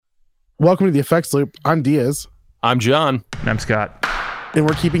Welcome to the Effects Loop. I'm Diaz. I'm John. And I'm Scott. And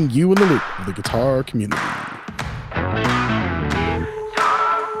we're keeping you in the loop of the guitar community.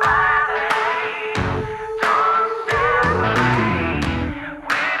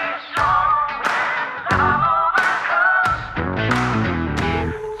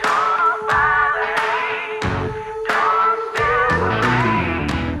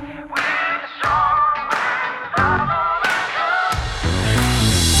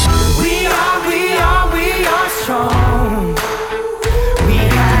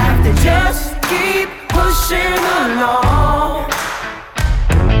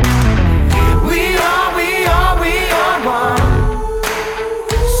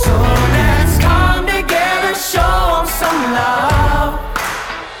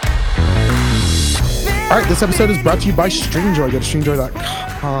 All right, this episode is brought to you by Stringjoy. Go to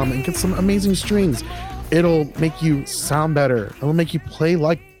stringjoy.com and get some amazing strings. It'll make you sound better. It'll make you play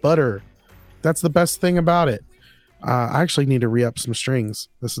like butter. That's the best thing about it. I actually need to re-up some strings.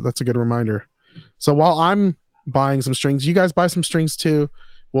 That's a good reminder. So while I'm buying some strings, you guys buy some strings too.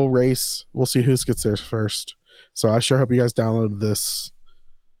 We'll race. We'll see who gets there first. So I sure hope you guys downloaded this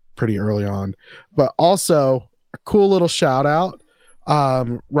pretty early on. But also, a cool little shout out.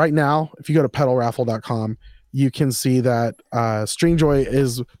 Right now, if you go to pedalraffle.com, you can see that Stringjoy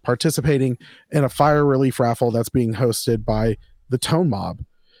is participating in a fire relief raffle that's being hosted by the Tone Mob.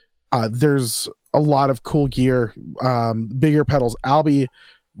 There's a lot of cool gear, bigger pedals, Albie.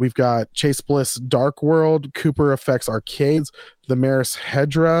 We've got Chase Bliss Dark World, Cooper Effects Arcades, the Maris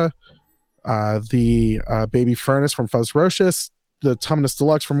Hedra, the Baby Furnace from Fuzzrocious, the Tumnus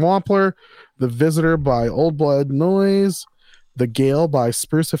Deluxe from Wampler, the Visitor by Old Blood Noise, the Gale by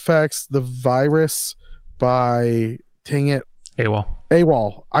Spruce Effects, the Virus by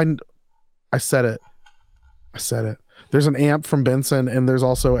AWOL. I said it. There's an amp from Benson, and there's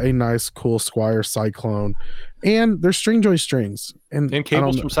also a nice, cool Squire Cyclone, and there's Stringjoy strings and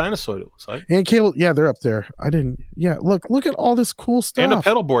cables from Sinusoid. It looks like. And cable, yeah, they're up there. Look at all this cool stuff. And a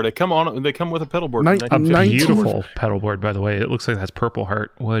pedal board. They come with a pedal board. A beautiful pedal board, by the way. It looks like that's Purple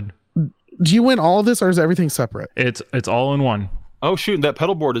Heart wood. Do you win all of this, or is everything separate? It's all in one. Oh shoot! That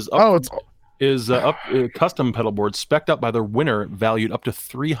pedal board is up. Custom pedal board spec'd up by the winner, valued up to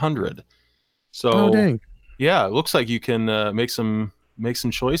 $300. So, dang. Yeah, it looks like you can make some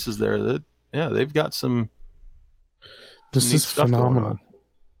choices there. They've got some. This is phenomenal.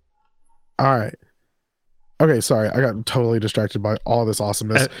 All right. Okay, sorry, I got totally distracted by all this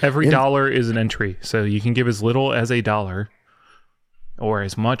awesomeness. Every dollar is an entry, so you can give as little as $1 or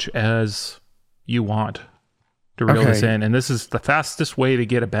as much as you want to reel this in. And this is the fastest way to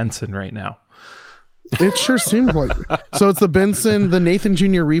get a Benson right now. It sure seems like. So it's the Benson, the Nathan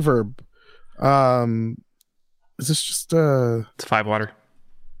Jr. Reverb. Is this just It's 5 water.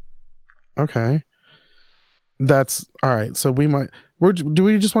 Okay. That's all right. So we might. Do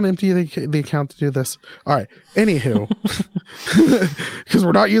we just want to empty the account to do this? All right. Anywho, because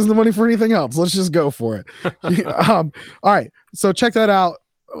we're not using the money for anything else. Let's just go for it. All right. So check that out,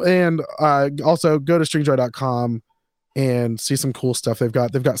 and also go to stringjoy.com and see some cool stuff they've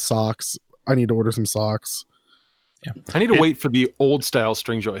got. Socks. I need to order some socks. Yeah. I need to wait for the old style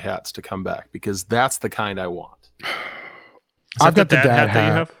Stringjoy hats to come back, because that's the kind I want. I've got the dad hat that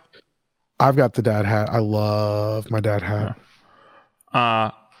you have. I've got the dad hat. I love my dad hat.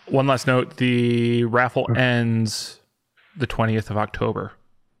 One last note: the raffle ends the 20th of October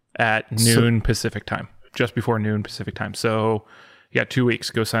at noon Pacific time, just before noon Pacific time. So you got 2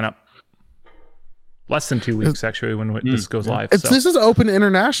 weeks. Go sign up. Less than 2 weeks, actually, when this goes live. This is open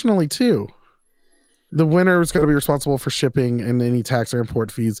internationally too. The winner is going to be responsible for shipping and any tax or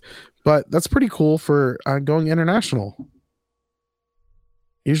import fees, but that's pretty cool for going international.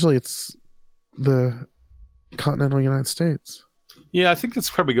 Usually it's the continental United States. Yeah, I think that's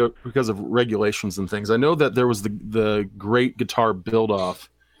probably because of regulations and things. I know that there was the Great Guitar Build-Off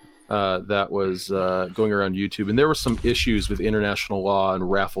that was going around YouTube, and there were some issues with international law and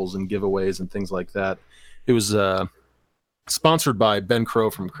raffles and giveaways and things like that. It was sponsored by Ben Crow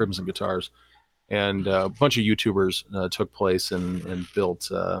from Crimson Guitars, and a bunch of YouTubers took place and built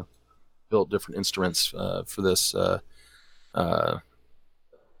different instruments for this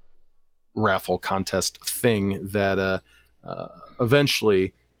raffle contest thing that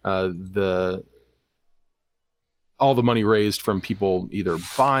eventually all the money raised from people either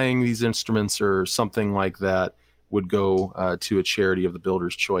buying these instruments or something like that would go to a charity of the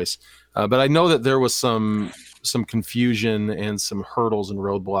builder's choice. But I know that there was some confusion and some hurdles and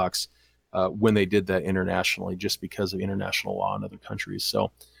roadblocks when they did that internationally, just because of international law in other countries.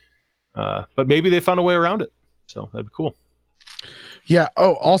 So, but maybe they found a way around it. So that'd be cool. Yeah.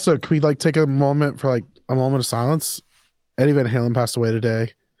 Oh, also, can we like take a moment for like a moment of silence? Eddie Van Halen passed away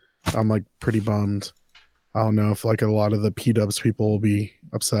today. I'm like pretty bummed. I don't know if like a lot of the P-dubs people will be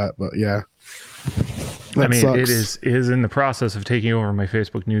upset, but yeah. I mean, sucks. it is in the process of taking over my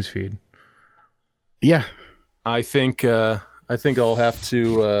Facebook newsfeed. Yeah. I think I'll have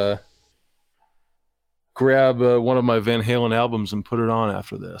to grab one of my Van Halen albums and put it on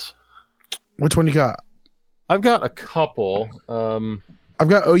after this. Which one you got? I've got a couple. I've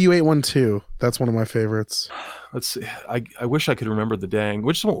got OU812. That's one of my favorites. Let's see. I wish I could remember the dang.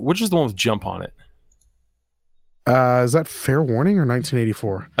 Which is the one with Jump on it? Is that Fair Warning or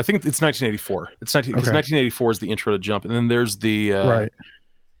 1984? I think it's 1984. It's 1984 is the intro to Jump, and then there's the right.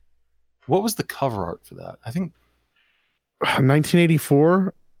 What was the cover art for that? I think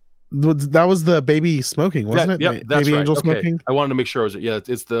 1984. That was the baby smoking, wasn't it? Yeah, that's baby right. angel Okay. smoking. I wanted to make sure I was. Yeah,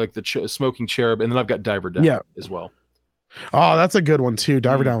 it's the smoking cherub, and then I've got Diver Down as well. Oh, that's a good one too.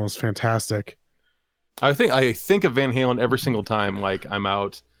 Diver Down was fantastic. I think of Van Halen every single time, like I'm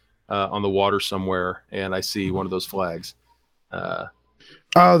out on the water somewhere and I see one of those flags.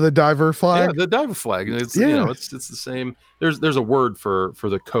 Oh, the diver flag. Yeah, the diver flag. It's it's the same. There's a word for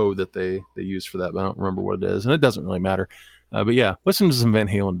the code that they use for that, but I don't remember what it is, and it doesn't really matter. But yeah, listen to some Van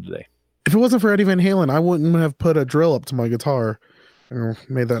Halen today. If it wasn't for Eddie Van Halen, I wouldn't have put a drill up to my guitar and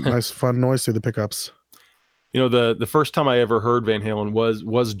made that nice fun noise through the pickups. You know, the first time I ever heard Van Halen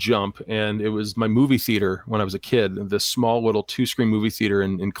was Jump, and it was my movie theater when I was a kid, this small little 2-screen movie theater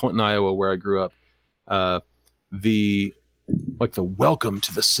in Clinton, Iowa, where I grew up. The Welcome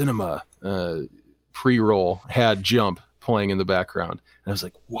to the Cinema pre-roll had Jump playing in the background. And I was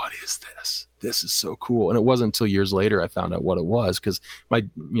like, what is this? This is so cool. And it wasn't until years later I found out what it was, because my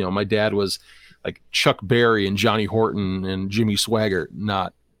dad was like Chuck Berry and Johnny Horton and Jimmy Swaggart,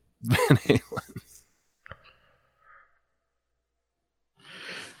 not Van Halen.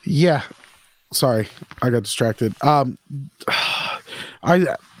 Yeah. Sorry, I got distracted. The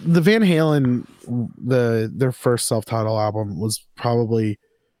Van Halen, their first self-titled album was probably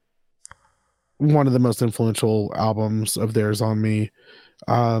one of the most influential albums of theirs on me.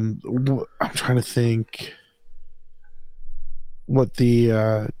 I'm trying to think what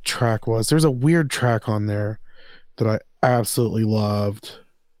the track was. There's a weird track on there that I absolutely loved,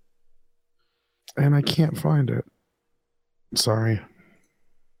 and I can't find it. Sorry.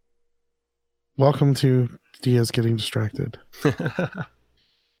 Welcome to Diaz getting distracted.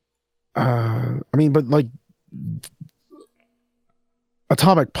 I mean, but like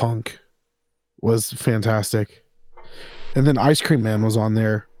Atomic Punk was fantastic. And then Ice Cream Man was on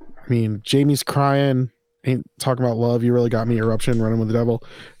there. I mean, Jamie's Crying, Ain't Talking About Love, You Really Got Me, Eruption, Running with the Devil.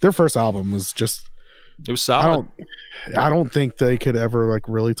 Their first album was just, it was solid. I don't think they could ever like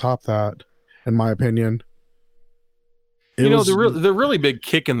really top that, in my opinion. The really big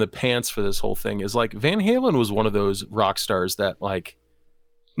kick in the pants for this whole thing is like Van Halen was one of those rock stars that like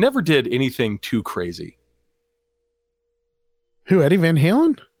never did anything too crazy. Who, Eddie Van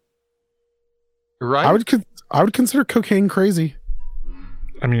Halen? Right. I would consider cocaine crazy.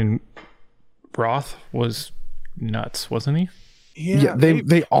 I mean, Roth was nuts, wasn't he? Yeah,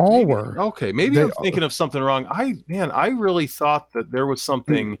 they all were. Okay, maybe I'm thinking of something wrong. I really thought that there was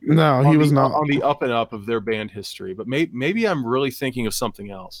something. No, he was not on the up and up of their band history. But maybe I'm really thinking of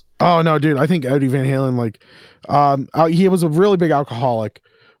something else. Oh no, dude! I think Eddie Van Halen, he was a really big alcoholic,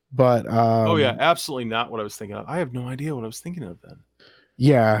 but oh yeah, absolutely not what I was thinking of. I have no idea what I was thinking of then.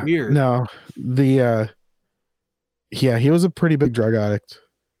 Yeah, weird. No, he was a pretty big drug addict.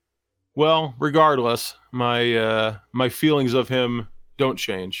 Well, regardless, my feelings of him don't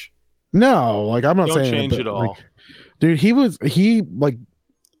change. No, like I'm not don't saying change at all. Like, dude, he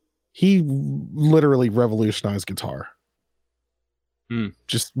literally revolutionized guitar.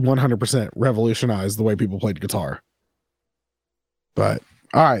 Just 100% revolutionized the way people played guitar. But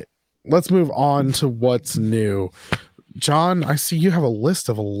all right, let's move on to what's new. John, I see you have a list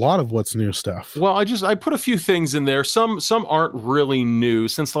of a lot of what's new stuff. Well, I put a few things in there. Some aren't really new.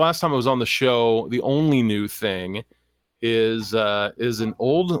 Since the last time I was on the show, the only new thing is an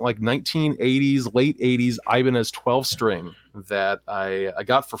old like 1980s, late 80s Ibanez 12 string that I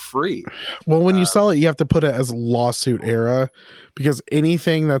got for free. Well, when you sell it, you have to put it as lawsuit era, because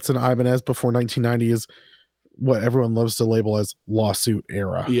anything that's an Ibanez before 1990 is what everyone loves to label as lawsuit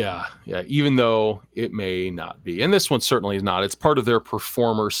era. Yeah. Even though it may not be, and this one certainly is not. It's part of their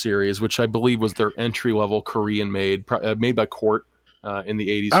Performer series, which I believe was their entry level Korean made by Court in the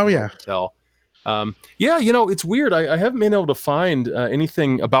 80s. Oh yeah. Hotel. It's weird. I haven't been able to find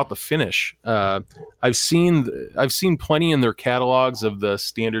anything about the finish. I've seen plenty in their catalogs of the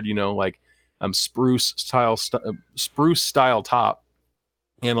standard, like spruce style top,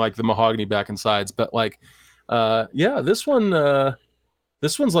 and like the mahogany back and sides. But like, yeah, this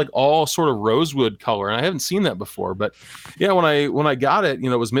one's like all sort of rosewood color, and I haven't seen that before. But yeah, when I got it,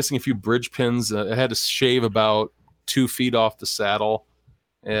 it was missing a few bridge pins. I had to shave about 2 feet off the saddle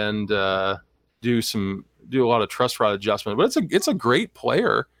and do a lot of truss rod adjustment. But it's a great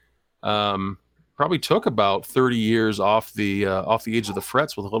player. Probably took about 30 years off the edge of the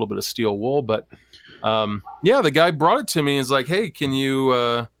frets with a little bit of steel wool. But yeah, the guy brought it to me and is like, hey, can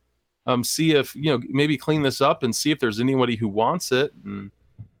you see if maybe clean this up and see if there's anybody who wants it, and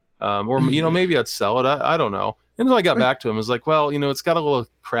or maybe I'd sell it. I don't know. And then I got back to him. I was like, well, it's got a little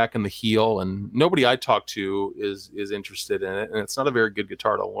crack in the heel, and nobody I talked to is interested in it, and it's not a very good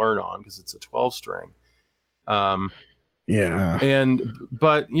guitar to learn on because it's a 12 string. Yeah.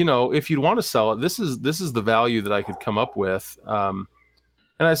 But if you'd want to sell it, this is the value that I could come up with. And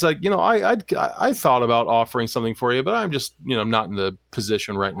I was like, I thought about offering something for you, but I'm just, I'm not in the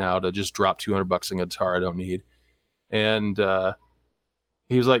position right now to just drop $200 in a guitar I don't need. And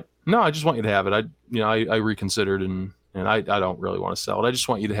he was like, no, I just want you to have it. I reconsidered and I don't really want to sell it. I just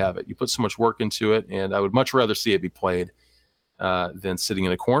want you to have it. You put so much work into it, and I would much rather see it be played than sitting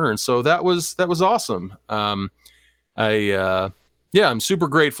in a corner. And so that was awesome. I'm super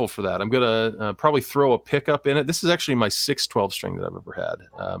grateful for that. I'm gonna probably throw a pickup in it. This is actually my 6th 12 string that I've ever had.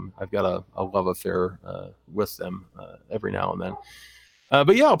 I've got a love affair with them every now and then.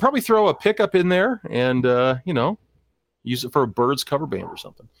 But yeah, I'll probably throw a pickup in there and use it for a Birds cover band or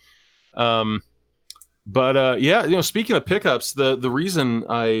something. Yeah, speaking of pickups, the reason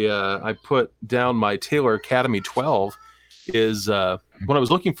I put down my Taylor Academy 12 is when I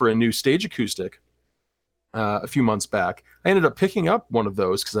was looking for a new stage acoustic a few months back, I ended up picking up one of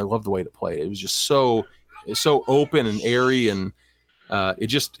those because I love the way it played. It was just so open and airy, and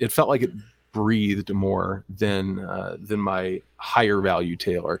it felt like it breathed more than my higher value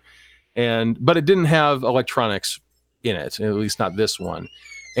Taylor, but it didn't have electronics in it, at least not this one.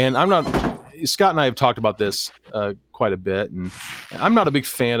 And Scott and I have talked about this quite a bit, and I'm not a big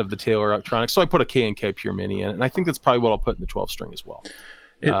fan of the Taylor electronics, so I put a K&K Pure Mini in it, and I think that's probably what I'll put in the 12 string as well.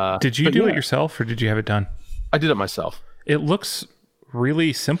 Did you do it yourself, or did you have it done? I did it myself. It looks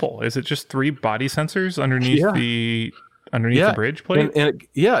really simple. Is it just 3 body sensors underneath the bridge plate?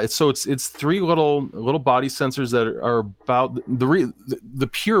 It's 3 little body sensors that are about the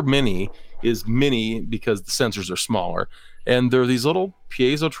Pure Mini is mini because the sensors are smaller, and they're these little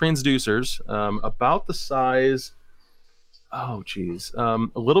piezo transducers about the size. Oh geez, a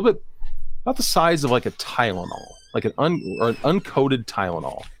little bit about the size of like a Tylenol, like an uncoated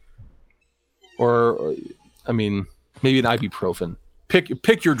Tylenol, or I mean, maybe an ibuprofen.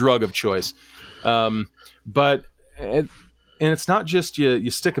 Pick your drug of choice. But it's not just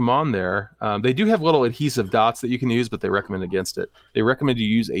you stick them on there. They do have little adhesive dots that you can use, but they recommend against it. They recommend you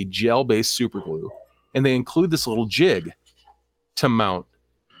use a gel-based super glue, and they include this little jig to mount.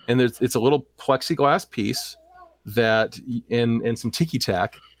 And it's a little plexiglass piece that and some tiki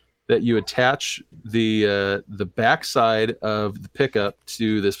tack that you attach the backside of the pickup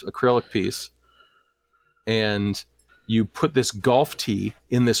to this acrylic piece. And you put this golf tee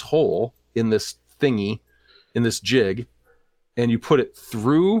in this hole, in this thingy, in this jig, and you put it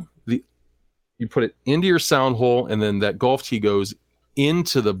into your sound hole, and then that golf tee goes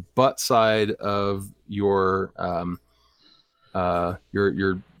into the butt side of your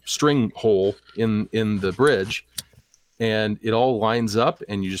string hole in the bridge, and it all lines up,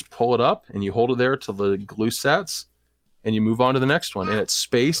 and you just pull it up and you hold it there till the glue sets, and you move on to the next one, and it's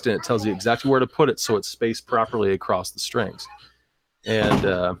spaced, and it tells you exactly where to put it so it's spaced properly across the strings. And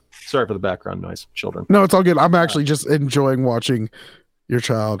sorry for the background noise, children. No, it's all good. I'm actually just enjoying watching your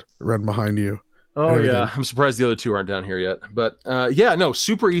child run behind you. Oh yeah, I'm surprised the other 2 aren't down here yet. But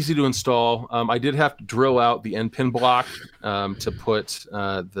super easy to install. I did have to drill out the end pin block to put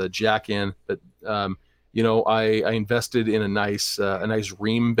the jack in, but I invested in a nice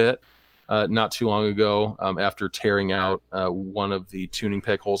ream bit not too long ago after tearing out one of the tuning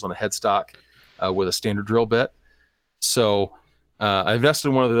peg holes on a headstock with a standard drill bit. So I invested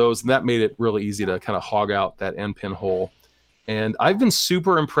in one of those, and that made it really easy to kind of hog out that end pin hole. And I've been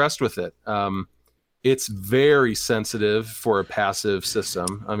super impressed with it. It's very sensitive for a passive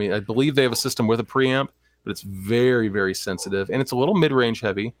system. I mean, I believe they have a system with a preamp, but it's very, very sensitive, and it's a little mid-range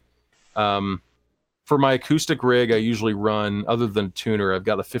heavy. For my acoustic rig, I usually run, other than a tuner, I've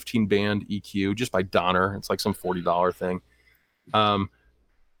got a 15-band EQ just by Donner. It's like some $40 thing.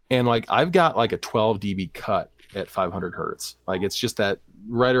 And like I've got like a 12 dB cut at 500 hertz. Like it's just that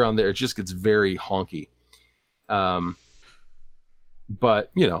right around there. It just gets very honky. But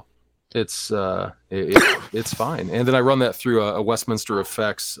it's fine. And then I run that through a Westminster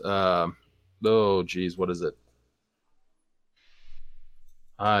Effects. Oh, geez, what is it?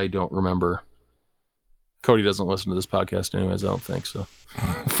 I don't remember. Cody doesn't listen to this podcast anyways, I don't think so.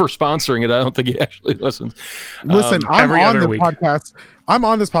 For sponsoring it, I don't think he actually listens. Listen, I'm every on other the week. podcast. I'm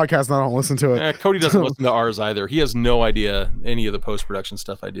on this podcast and I don't listen to it. Cody doesn't listen to ours either. He has no idea any of the post-production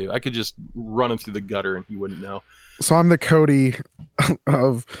stuff I do. I could just run him through the gutter and he wouldn't know. So I'm the Cody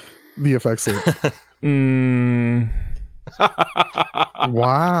of the effects league.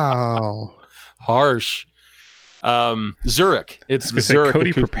 Wow. Harsh. Zurich. It's the Zurich Cody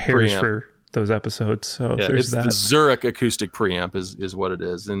acoustic prepares preamp. for those episodes, so Yeah, there's it's that. the Zurich acoustic preamp is what it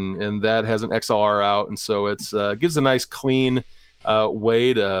is, and that has an XLR out, and so it's gives a nice clean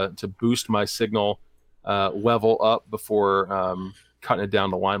way to boost my signal level up before cutting it down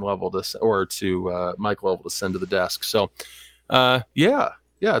to line level to mic level to send to the desk. So yeah,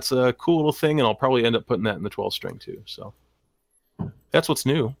 it's a cool little thing, and I'll probably end up putting that in the 12 string too. So that's what's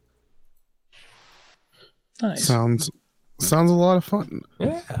new. Nice. Sounds a lot of fun.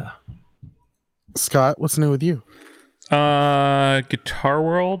 Yeah. Scott, what's new with you? Guitar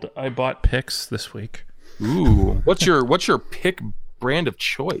World. I bought picks this week. Ooh, what's your pick brand of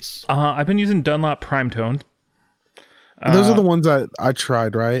choice? I've been using Dunlop Prime Tone. Those are the ones that I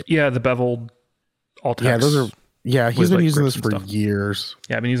tried, right? Yeah, the beveled Altex. Yeah, those are. Yeah, he's with, been like, using this grips for and stuff. years.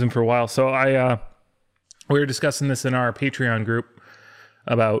 Yeah, I've been using them for a while. So we were discussing this in our Patreon group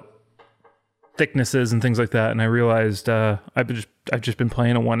about thicknesses and things like that, and I realized I've just been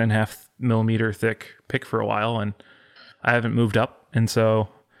playing a 1.5 millimeter thick pick for a while, and I haven't moved up, and so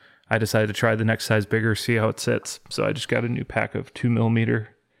I decided to try the next size bigger, see how it sits. So I just got a new pack of 2 millimeter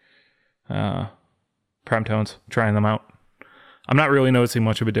Prime Tones, trying them out. I'm not really noticing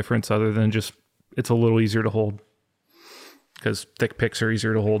much of a difference other than just it's a little easier to hold because thick picks are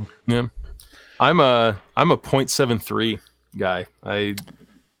easier to hold. Yeah, I'm a 0.73 guy.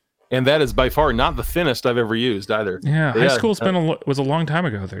 And that is by far not the thinnest I've ever used either. Yeah, high school's was a long time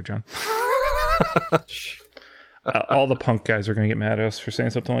ago there, John. All the punk guys are going to get mad at us for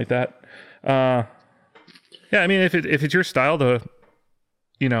saying something like that. Yeah, I mean, if it's your style to,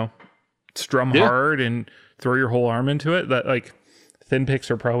 strum hard and throw your whole arm into it, that like thin picks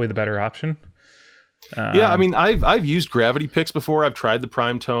are probably the better option. Yeah, I mean, I've used gravity picks before. I've tried the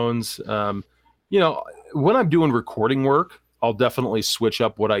prime tones. When I'm doing recording work, I'll definitely switch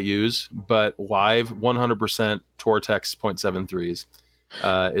up what I use, but live 100% Tortex 0.73s.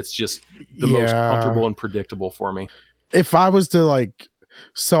 It's just the most comfortable and predictable for me. If I was to I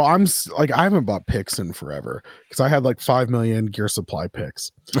haven't bought picks in forever because I had like 5 million Gear Supply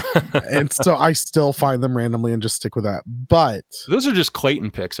picks. And so I still find them randomly and just stick with that. But those are just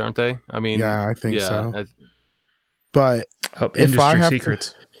Clayton picks, aren't they? I mean, yeah, I think so. Industry But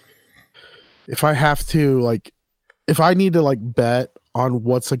secrets. if I need to bet on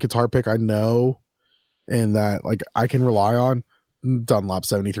what's a guitar pick I know and that I can rely on, Dunlop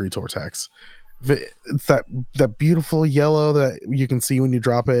 73 Tortex. It's that beautiful yellow that you can see when you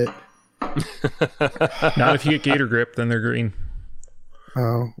drop it. Not if you get gator grip, then they're green.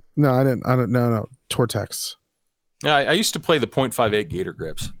 Oh no, I don't know. Tortex. Yeah, I used to play the 0.58 gator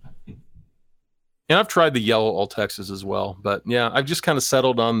grips. And I've tried the yellow Altexes as well, but yeah, I've just kind of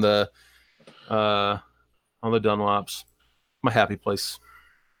settled on the Dunlops. My happy place.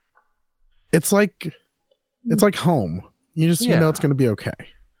 It's like home. You just you know it's going to be okay.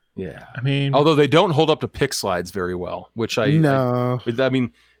 Yeah. I mean, although they don't hold up to pick slides very well, which I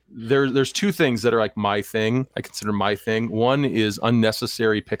mean, there's two things that are like my thing. I consider my thing. One is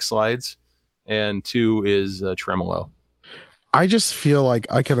unnecessary pick slides, and two is tremolo. I just feel like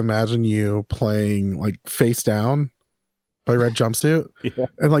I can imagine you playing like Face Down by Red Jumpsuit,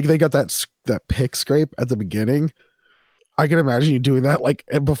 and they got that pick scrape at the beginning. I can imagine you doing that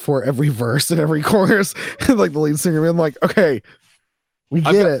before every verse and every chorus, and the lead singer being like, "Okay, we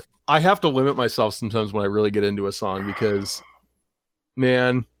get it." I have to limit myself sometimes when I really get into a song because,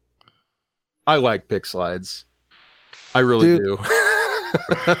 man, I like pick slides. I really do.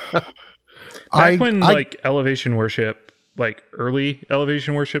 Back when Elevation Worship, early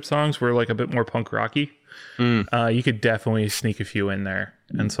Elevation Worship songs were a bit more punk rocky. You could definitely sneak a few in there.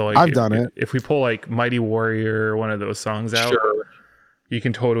 And so I've done it. If we pull Mighty Warrior or one of those songs out, you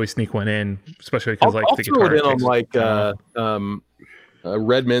can totally sneak one in, especially because I'll the throw guitar it in on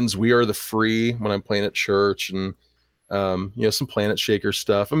Redmond's We Are the Free when I'm playing at church, and some Planet Shaker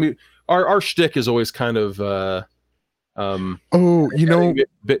stuff. I mean, our shtick is always kind of a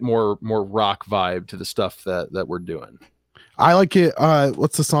bit more rock vibe to the stuff that we're doing. I like it.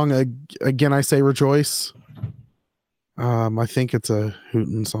 What's the song? Again, I Say Rejoice. I think it's a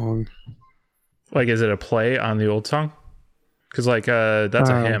Hooten song. Like, is it a play on the old song? Because that's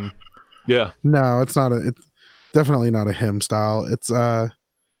a hymn. Yeah. No, it's not it's definitely not a hymn style. It's I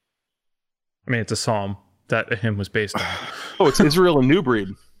mean, it's a psalm that a hymn was based on. Oh, it's Israel and New Breed.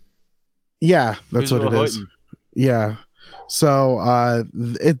 Yeah, that's Israel what it is. Houghton. Yeah. So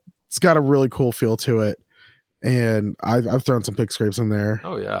it's got a really cool feel to it. And I've thrown some pick scrapes in there.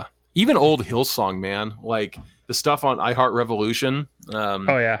 Oh yeah. Even old Hillsong, man. Like the stuff on I Heart Revolution.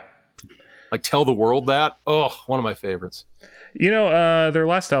 Oh yeah. Like Tell the World That. Oh, one of my favorites. Their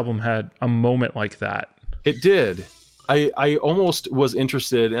last album had a moment like that. It did. I almost was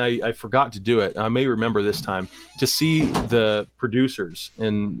interested, and I forgot to do it. I may remember this time to see the producers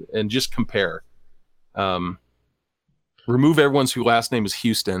and just compare. Remove everyone's whose last name is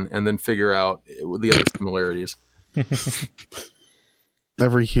Houston, and then figure out the other similarities.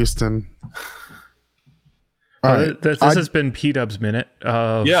 Every Houston. All right. This has been P-Dub's minute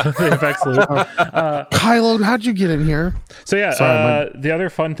of Yeah. the effects loop. Kylo, how'd you get in here? So yeah, Sorry, the other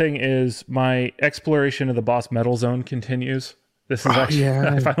fun thing is my exploration of the Boss Metal Zone continues. This is actually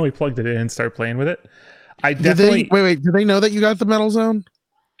yeah. I finally plugged it in and started playing with it. I Did definitely wait, did they know that you got the Metal Zone?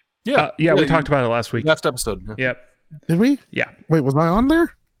 Yeah. we talked about it last week. Last episode. Yeah. Yep. Did we? Yeah. Wait, was I on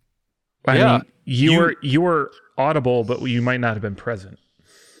there? I Yeah. mean, you were audible, but you might not have been present.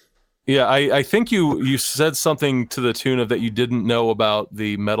 Yeah, I think you said something to the tune of that you didn't know about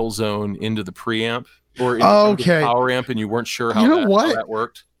the Metal Zone into the preamp or into the power amp, and you weren't sure how, how that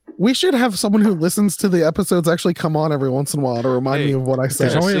worked. We should have someone who listens to the episodes actually come on every once in a while to remind me of what I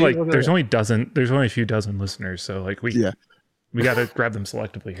said. There's only there's only a few dozen listeners, so we got to grab them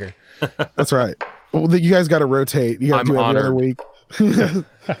selectively here. That's right. Well, you guys got to rotate. You got to do it every other week.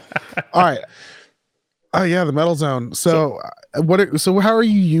 All right. Oh yeah, the Metal Zone. So how are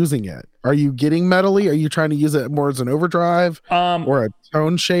you using it? Are you getting metally? Are you trying to use it more as an overdrive or a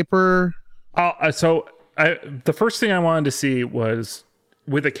tone shaper? The first thing I wanted to see was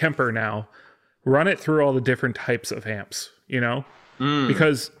with a Kemper now, run it through all the different types of amps,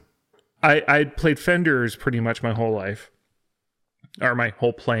 because I played Fenders pretty much my whole life, or my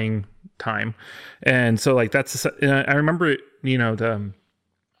whole playing time, and so I remember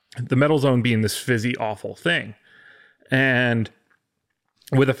the Metal Zone being this fizzy, awful thing. And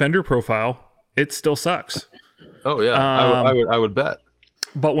with a Fender profile, it still sucks. Oh, yeah. I would bet.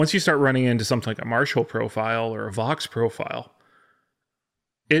 But once you start running into something like a Marshall profile or a Vox profile,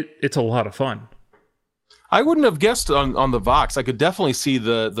 it's a lot of fun. I wouldn't have guessed on the Vox. I could definitely see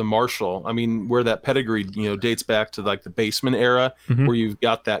the Marshall. I mean, where that pedigree, dates back to like the Bassman era, where you've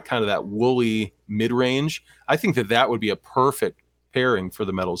got that kind of that woolly mid-range. I think that would be a perfect pairing for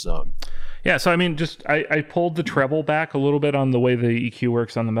the Metal Zone. Yeah, so I mean, I pulled the treble back a little bit on the way the EQ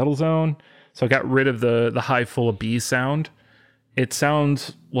works on the Metal Zone, so I got rid of the high full of bees sound. It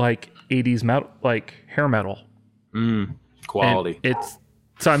sounds like 80s metal, like hair metal. Quality.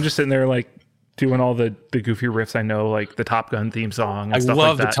 So I'm just sitting there like doing all the goofy riffs I know, like the Top Gun theme song. And I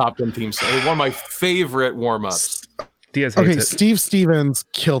love the Top Gun theme song. One of my favorite warm-ups. Diaz hates it. Steve Stevens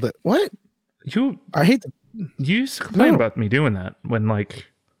killed it. What? I hate the You used to complain about me doing that when, I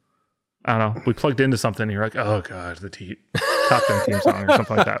don't know, we plugged into something and you're like, oh god, the Top Gun theme song or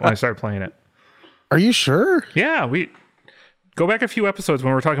something like that when I started playing it. Are you sure? Yeah, we go back a few episodes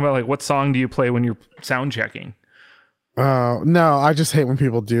when we're talking about what song do you play when you're sound checking. No, I just hate when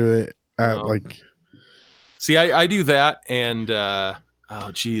people do it at See, I do that, and the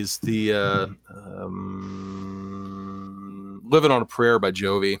Living on a Prayer by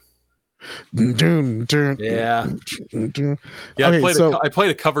Jovi. Yeah. I played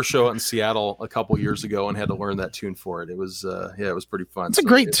a cover show out in Seattle a couple years ago and had to learn that tune for it. It was it was pretty fun. It's a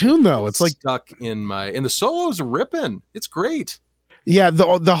great tune though. It's like stuck in and the solos are ripping. It's great. Yeah,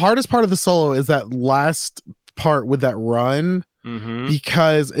 the hardest part of the solo is that last part with that run,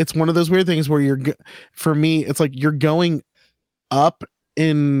 because it's one of those weird things where for me it's like you're going up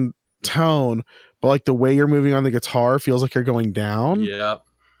in tone, but like the way you're moving on the guitar feels like you're going down. Yeah.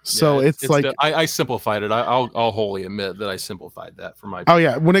 So it's like I simplified it. I'll wholly admit that I simplified that for my. Oh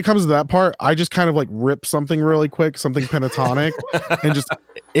yeah, when it comes to that part, I just kind of like rip something really quick, something pentatonic, and just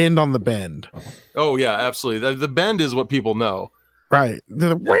end on the bend. Oh yeah, absolutely. The bend is what people know. Right.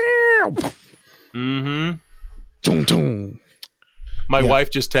 My wife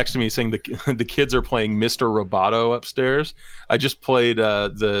just texted me saying the kids are playing Mr. Roboto upstairs. I just played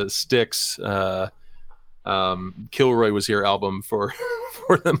the Styx Kilroy Was Here album for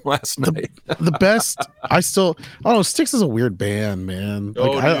them last night. The best. I don't know. Styx is a weird band, man.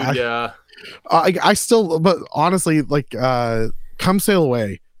 Yeah. I still, but honestly, Come Sail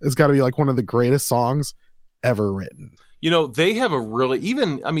Away has got to be like one of the greatest songs ever written. They have a really,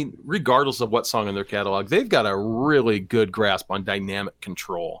 regardless of what song in their catalog, they've got a really good grasp on dynamic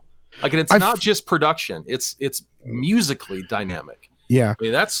control. Like, and it's not just production; it's musically dynamic. Yeah, I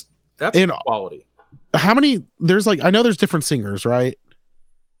mean, that's quality. How many? There's like, I know there's different singers, right?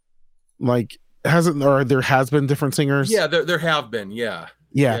 Like, there has been different singers? Yeah, there have been. Yeah.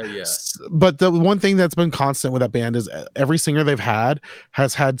 But the one thing that's been constant with that band is every singer they've had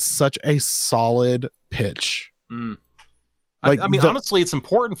has had such a solid pitch. Mm. Honestly, it's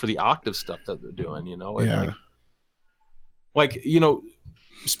important for the octave stuff that they're doing,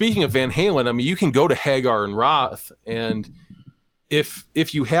 speaking of Van Halen, you can go to Hagar and Roth, and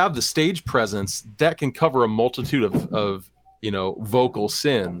if you have the stage presence, that can cover a multitude of vocal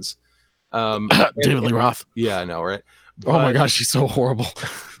sins. David Lee Roth. Yeah, I know, right? Oh my gosh, she's so horrible.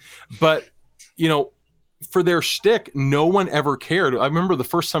 But for their shtick, no one ever cared. I remember the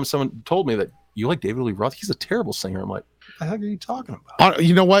first time someone told me that, you like David Lee Roth? He's a terrible singer. I'm like, what the heck are you talking about?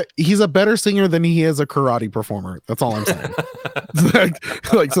 You know what? He's a better singer than he is a karate performer. That's all I'm saying.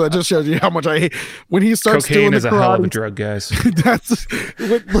 So that just shows you how much I hate when he starts Cocaine doing the is karate. a hell of a drug, guys.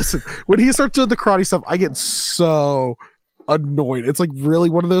 Listen, when he starts doing the karate stuff, I get so annoyed. It's like really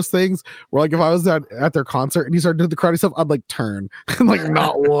one of those things where, like, if I was at their concert and he started doing the karate stuff, I'd like turn and like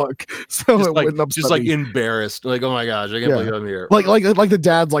not look. So just it like, wouldn't upset just like me. embarrassed, like, oh my gosh, I can't believe I'm here. Like the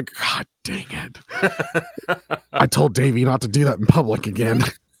dad's like, God dang it! I told Davey not to do that in public again.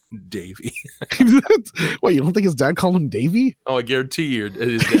 Davey. Wait, you don't think his dad called him Davey? Oh, I guarantee you,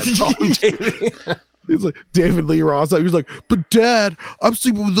 his dad called him Davey. He's like, David Lee Roth. He was like, but Dad, I'm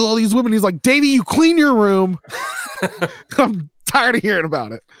sleeping with all these women. He's like, Davey, you clean your room. I'm tired of hearing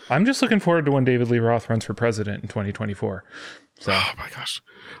about it. I'm just looking forward to when David Lee Roth runs for president in 2024. So, oh my gosh,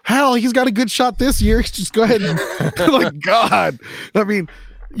 hell, he's got a good shot this year. Just go ahead and like, God. I mean,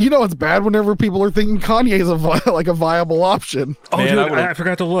 it's bad whenever people are thinking Kanye is a viable option. Oh, man, dude, I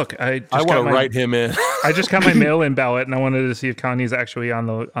forgot to look. I want to write him in. I just got my mail-in ballot, and I wanted to see if Kanye's actually on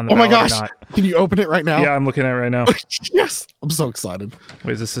the oh my gosh, or not. Can you open it right now? Yeah, I'm looking at it right now. Yes, I'm so excited.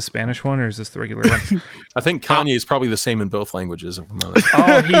 Wait, is this the Spanish one or is this the regular one? I think Kanye is probably the same in both languages.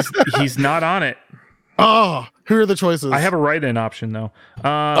 Oh, he's not on it. Oh, who are the choices? I have a write-in option though.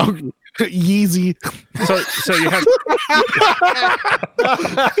 Yeezy. So you have.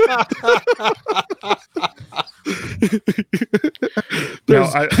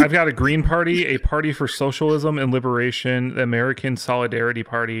 I've got a Green Party, a Party for Socialism and Liberation, the American Solidarity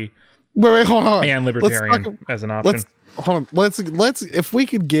Party. Wait, hold on. And Libertarian as an option. Hold on. Let's if we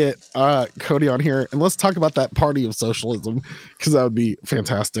could get Cody on here and let's talk about that Party of Socialism, because that would be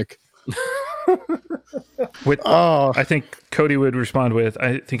fantastic. I think Cody would respond with,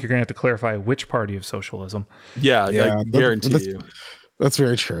 I think you're gonna have to clarify which party of socialism. Yeah, I guarantee you. That's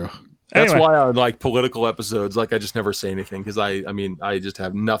very true. That's why I like political episodes. Like, I just never say anything because I just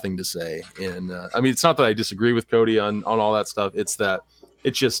have nothing to say. And it's not that I disagree with Cody on all that stuff. It's that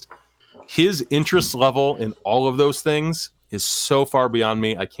it's just his interest level in all of those things is so far beyond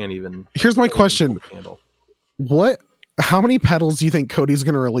me. I can't even. Here's my question: how many pedals do you think Cody's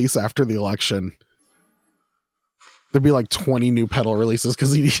going to release after the election? There'd be like 20 new pedal releases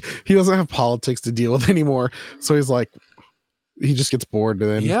because he doesn't have politics to deal with anymore. So he's like, he just gets bored.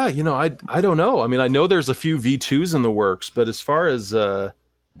 And then I don't know. I know there's a few V2s in the works, but as far as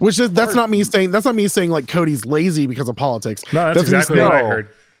that's not me saying like Cody's lazy because of politics. No, that's exactly what I heard.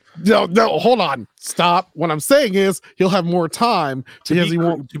 No, hold on. Stop. What I'm saying is he'll have more time because he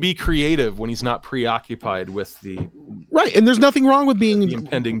won't to be creative when he's not preoccupied with the right. And there's nothing wrong with being the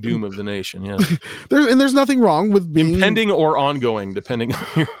impending doom of the nation. Yeah, there's nothing wrong with being impending or ongoing, depending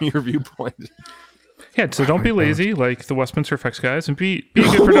on your viewpoint. Yeah, so don't be lazy like the Westminster Effects guys, and be a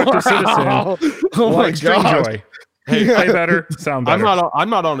good productive citizen. Like Stringjoy. Hey, play better, sound better. I'm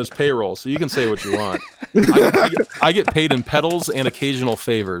not on his payroll, so you can say what you want. I get paid in pedals and occasional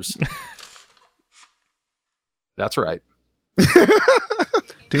favors. That's right.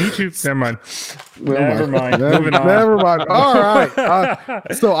 Didn't you? Never mind. Never mind. Never mind. All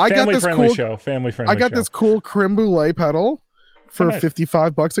right. So I got this cool show. Family friendly. I got this cool creme brulee pedal for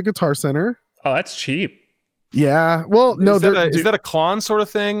 $55 at Guitar Center. Oh, that's cheap. Yeah. Well, no. Is that a Klon sort of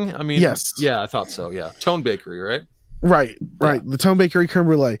thing? Yes. Yeah, I thought so. Yeah. Tone Bakery, right? Right. The Tone Bakery creme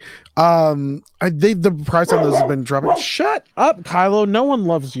brulee. The price on those has been dropping. Shut up, Kylo. No one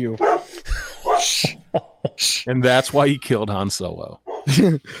loves you. And that's why he killed Han Solo.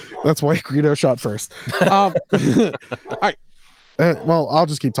 That's why Greedo shot first. All right. Well, I'll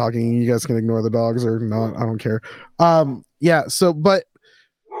just keep talking. You guys can ignore the dogs or not. I don't care. Yeah. So, but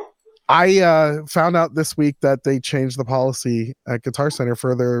I found out this week that they changed the policy at Guitar Center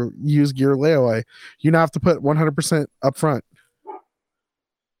for their used gear layaway. You now have to put 100% up front,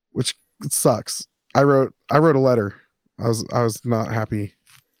 which sucks. I wrote a letter. I was not happy.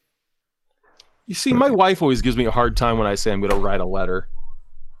 You see, my wife always gives me a hard time when I say I'm going to write a letter.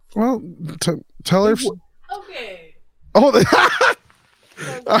 Well, tell her. Okay. Oh,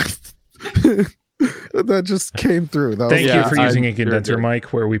 that just came through. Thank you for using a condenser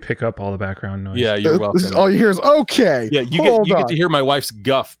mic where we pick up all the background noise. Yeah, you're welcome. All you hear is okay. Yeah, you get to hear my wife's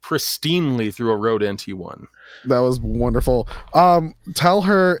guff pristinely through a Rode NT1. That was wonderful. Tell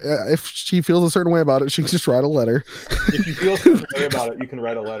her if she feels a certain way about it, she can just write a letter. If you feel a certain way about it, you can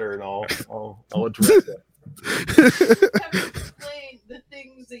write a letter and I'll address it. You have to explain the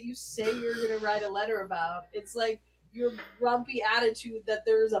things that you say you're going to write a letter about. It's like your grumpy attitude that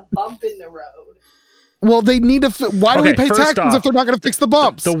there's a bump in the road. Well, they need to. Why do we pay taxes if they're not going to fix the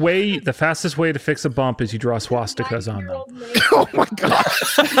bumps? The fastest way to fix a bump is you draw swastikas on them. Oh my god!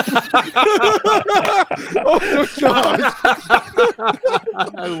 Oh my god!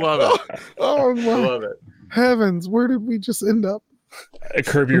 I love it. Oh my! I love it. Heavens, where did we just end up? A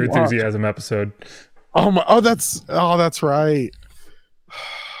Curb Your Enthusiasm episode. Oh my! Oh, that's right.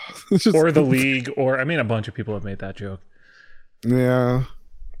 Or the League, or I mean, a bunch of people have made that joke. Yeah.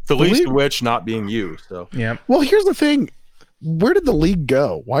 The least of which not being you. So yeah. Well, here's the thing. Where did the League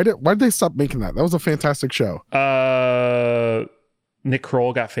go? Why did they stop making that? That was a fantastic show. Nick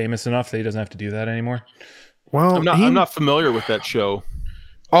Kroll got famous enough that he doesn't have to do that anymore. Well, I'm not familiar with that show.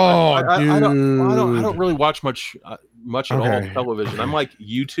 Oh, I don't really watch much at all on television. I'm like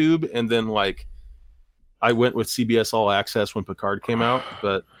YouTube, and then like I went with CBS All Access when Picard came out,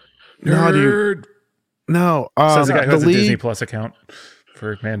 but Nerd. No, says the guy who has a League... Disney Plus account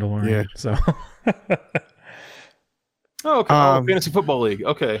for Mandalorian. Yeah. So. Oh, okay. Fantasy Football League.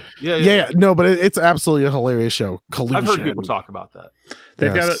 Okay. Yeah. No, but it's absolutely a hilarious show. Collusion. I've heard people talk about that.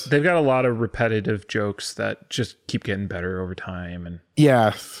 They've got a lot of repetitive jokes that just keep getting better over time, and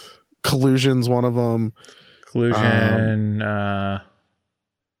yeah, Collusion's one of them. Collusion. Oh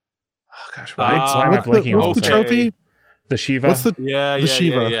gosh, why am I blanking? What's the trophy? The Shiva. What's the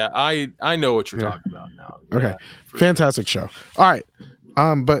Shiva? Yeah. I know what you're talking about now. Okay, yeah, fantastic show. All right,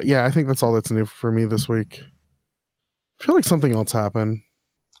 but yeah, I think that's all that's new for me this week. I feel like something else happened.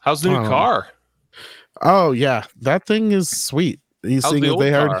 How's the new car? Oh yeah, that thing is sweet. You seeing that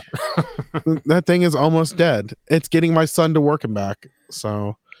they heard that thing is almost dead. It's getting my son to work and back.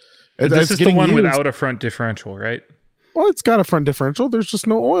 So this is the one without a front differential, right? Well, it's got a front differential. There's just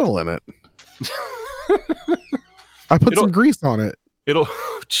no oil in it. I put some grease on it.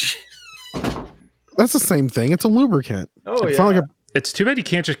 That's the same thing. It's a lubricant. Oh, it's yeah. not like It's too bad you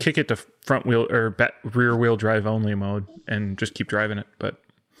can't just kick it to front wheel or rear wheel drive only mode and just keep driving it. But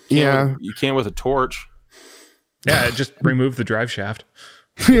yeah, you can with a torch. Yeah, just remove the drive shaft.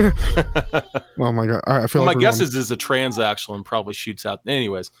 Yeah. Oh my god! All right, I feel my guess is a transaxle and probably shoots out.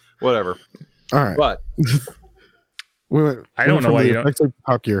 Anyways, whatever. All right, but I don't know why you don't.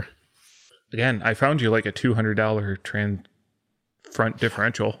 Top gear. Again, I found you like a $200 front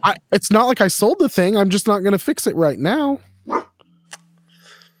differential. It's not like I sold the thing. I'm just not going to fix it right now.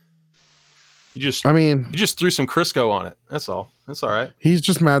 You just threw some Crisco on it. That's all. That's all right. He's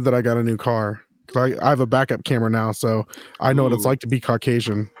just mad that I got a new car. I have a backup camera now, so I know what it's like to be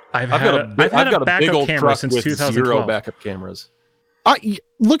Caucasian. I've got a big old camera since 2012. 0 backup cameras.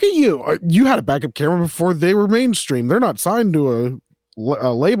 Look at you. You had a backup camera before they were mainstream. They're not signed to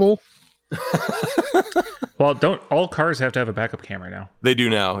a label. Well, don't all cars have to have a backup camera now? They do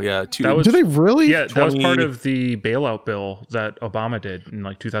now, yeah. Do they really? Yeah, that was part of the bailout bill that Obama did in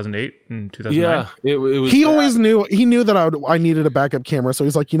like 2008 and 2009. Yeah, it was. He always knew. He knew that I needed a backup camera, so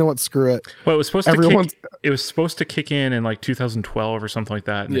he's like, you know what, screw it. Well, it was supposed to kick in like 2012 or something like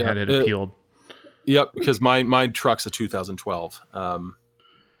that, and they had it appealed. Yep, because my truck's a 2012.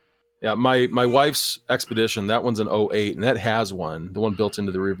 Yeah, my wife's Expedition, that one's an 08, and that has one, the one built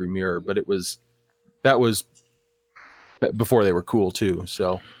into the rearview mirror, but that was before they were cool too.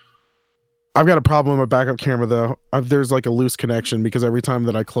 So I've got a problem with my backup camera though. There's like a loose connection because every time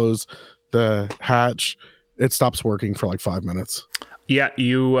that I close the hatch, it stops working for like 5 minutes. Yeah,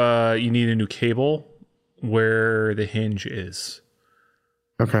 you need a new cable where the hinge is.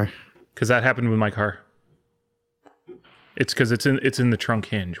 Okay. Because that happened with my car. It's because it's in the trunk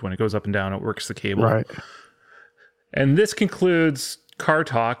hinge. When it goes up and down, it works the cable. Right. And this concludes car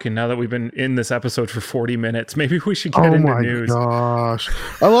talk, and now that we've been in this episode for 40 minutes, maybe we should get into news. Gosh,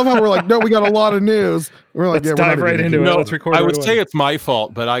 I love how we're like, no, we got a lot of news. We're like, Let's dive right into it. No, Let's record. I right would away. say it's my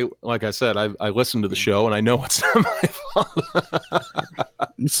fault, but like I said, I listened to the show and I know it's not my fault.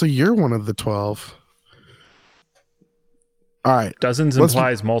 So you're one of the 12. All right. Dozens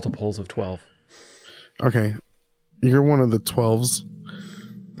implies multiples of 12. Okay. You're one of the 12s.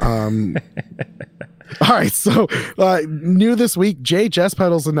 All right. So new this week, JHS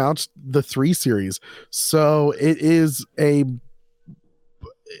Pedals announced the 3 Series. So it is I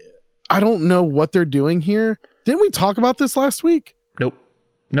don't know what they're doing here. Didn't we talk about this last week? Nope.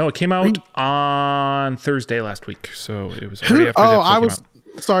 No, it came out on Thursday last week. So it was already after I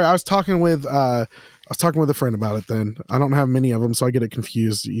was talking with a friend about it then. I don't have many of them, so I get it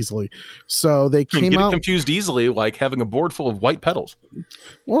confused easily. So they came out confused easily, like having a board full of white pedals.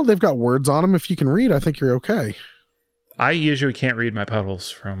 Well, they've got words on them. If you can read, I think you're okay. I usually can't read my pedals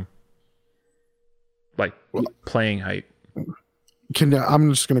from like playing height. I'm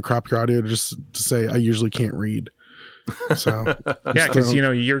just going to crop your audio just to say I usually can't read. So yeah, because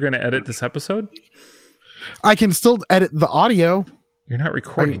you're going to edit this episode. I can still edit the audio. You're not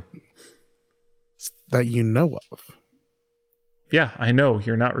recording. That you know of. Yeah, I know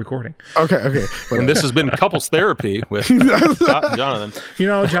you're not recording. Okay. And this has been couples therapy with Scott and Jonathan.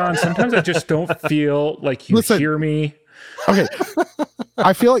 John, sometimes I just don't feel like you hear me. Okay.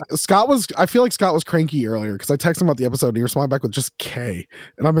 I feel like Scott was cranky earlier because I texted him about the episode and he responded back with just K.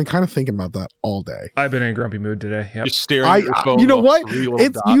 And I've been kind of thinking about that all day. I've been in a grumpy mood today. Yep. Just staring at your phone. You know what?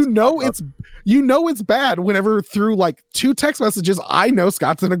 It's bad whenever through like 2 text messages I know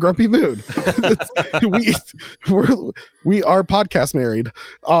Scott's in a grumpy mood. we are podcast married.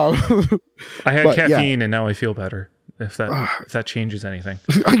 I had caffeine and now I feel better. If that changes anything.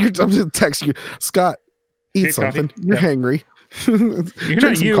 I'm just text you, Scott. Eat something. Coffee? You're hangry. You're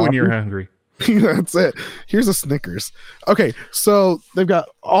not you when you're hungry. That's it. Here's a Snickers. Okay, so they've got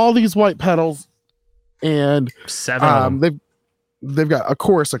all these white pedals, and 7 of them. They've got a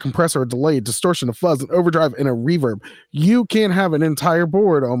chorus, a compressor, a delay, distortion, a fuzz, an overdrive, and a reverb. You can have an entire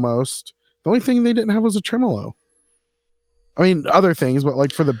board almost. The only thing they didn't have was a tremolo. I mean, other things, but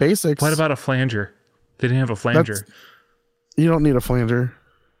like for the basics. What about a flanger? They didn't have a flanger. You don't need a flanger.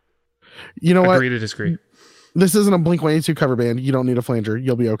 You know what? Agree to disagree. This isn't a Blink-182 cover band. You don't need a flanger.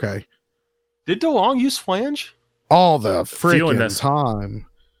 You'll be okay. Did DeLong use flange? All the freaking time.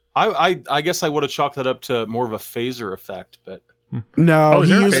 I guess I would have chalked that up to more of a phaser effect, but no.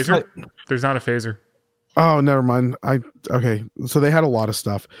 There's not a phaser. Oh, never mind. Okay. So they had a lot of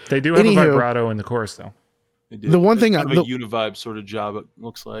stuff. They do have a vibrato in the chorus, though. The one thing, a univibe sort of job. It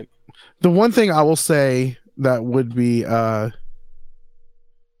looks like the one thing I will say that would be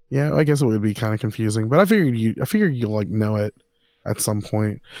yeah, I guess it would be kind of confusing, but I figured you'll like know it at some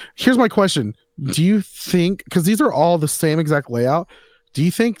point. Here's my question. Do you think, because these are all the same exact layout, do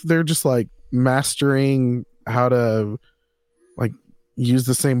you think they're just like mastering how to like use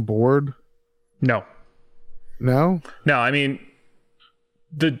the same board? No. I mean,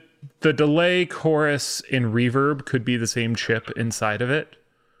 the delay, chorus, and reverb could be the same chip inside of it.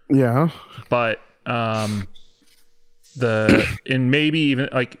 Yeah. But and maybe even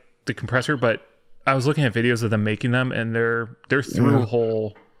like the compressor, but I was looking at videos of them making them and they're through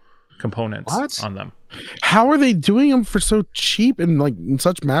hole components on them. How are they doing them for so cheap and like in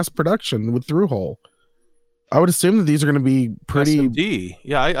such mass production with through hole? I would assume that these are going to be pretty SMD.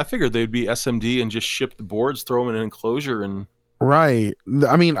 Yeah, I figured they'd be SMD and just ship the boards, throw them in an enclosure and right.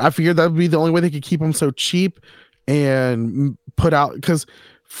 I mean, I figured that would be the only way they could keep them so cheap and put out, because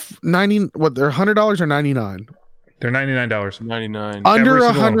they're $100 or $99? They're $99. $99. Under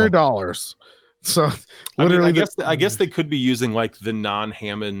 $100. So literally, I guess they could be using like the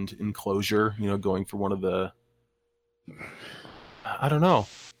non-Hammond enclosure, going for one of the. I don't know.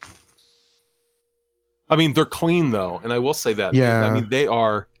 I mean, they're clean though, and I will say that. Yeah. I mean, they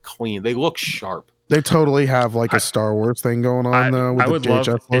are clean. They look sharp. They totally have like a Star Wars thing going on though. With I would the love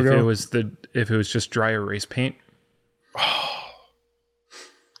JHS logo. if it was just dry erase paint.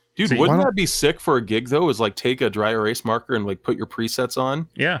 Dude, wouldn't that be sick for a gig though? Is like take a dry erase marker and like put your presets on.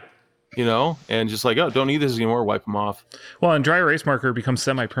 Yeah. And just like, oh, don't need this anymore. Wipe them off. Well, and dry erase marker becomes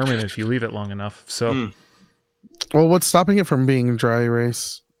semi-permanent if you leave it long enough. So, well, what's stopping it from being dry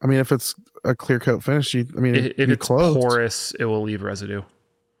erase? I mean, if it's a clear coat finish, if it's porous, it will leave residue.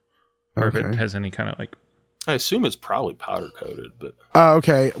 Or if it has any kind of like. I assume it's probably powder coated, but.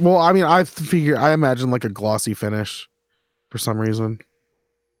 Okay. Well, I mean, I imagine like a glossy finish for some reason.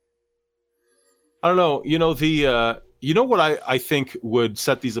 I don't know. You know what I think would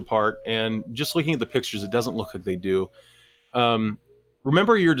set these apart, and just looking at the pictures, it doesn't look like they do.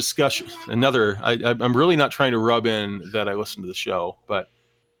 remember your discussion. I'm really not trying to rub in that I listened to the show, but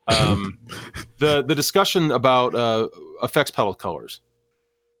the discussion about effects pedal colors.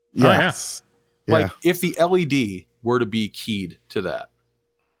 Yes. Like if the LED were to be keyed to that.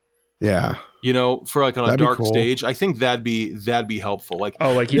 Yeah. You know, for like on That'd a be dark cool. stage, I think that'd be helpful. Like,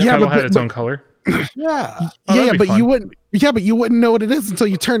 each pedal had its own color. yeah. Yeah, but you wouldn't. Yeah, but you wouldn't know what it is until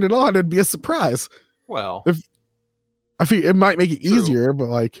you turned it on. It'd be a surprise. Well, I think it might make it True. easier, but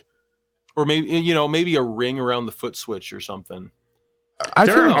like, or maybe a ring around the foot switch or something.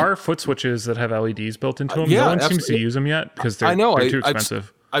 There are foot switches that have LEDs built into them. Yeah, no one seems to absolutely. use them yet because they're too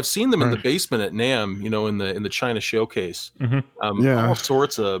expensive. I've seen them in the basement at NAMM, in the China showcase. All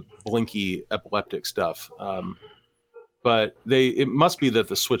sorts of blinky epileptic stuff. But it must be that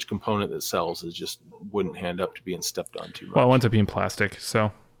the switch component that sells wouldn't hand up to being stepped on too much. Well, it ends up being plastic,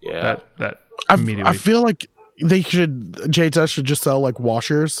 so yeah, that I immediately. feel like JTS should just sell like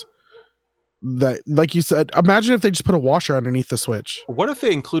washers. That, like you said, imagine if they just put a washer underneath the switch. What if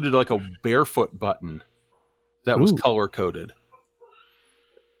they included like a barefoot button that was color coded?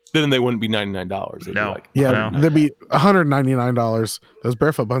 Then they wouldn't be $99. They'd be like, they'd be $199. Those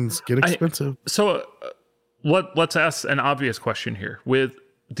barefoot buttons get expensive. Let's ask an obvious question here. With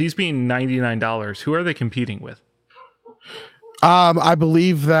these being $99, who are they competing with? I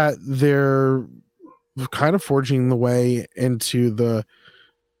believe that they're kind of forging the way into the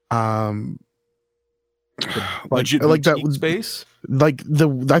like that space.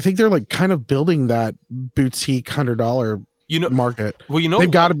 I think they're like kind of building that boutique $100 market. Well,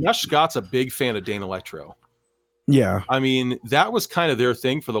 they've got to. Josh Scott's a big fan of Dane Electro. Yeah, I mean, that was kind of their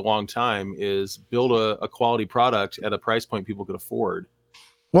thing for the long time, is build a quality product at a price point people could afford.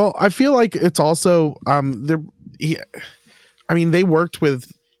 Well, I feel like it's also they worked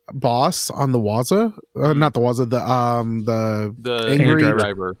with Boss on the Waza, not the Waza, the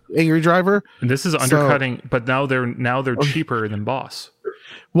Angry Driver. And this is undercutting, but now they're cheaper than Boss.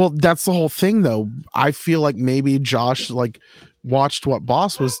 Well, that's the whole thing, though. I feel like maybe Josh watched what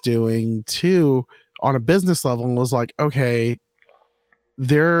Boss was doing too on a business level and was like, okay,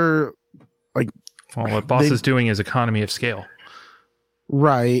 they're like, well, what Boss is doing is economy of scale,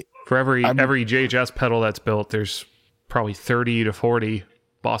 right? For every JHS pedal that's built, there's probably 30 to 40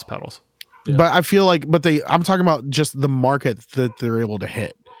 Boss pedals. Yeah. But I feel like, I'm talking about just the market that they're able to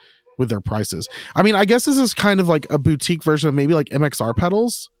hit with their prices. I mean, I guess this is kind of like a boutique version of maybe like MXR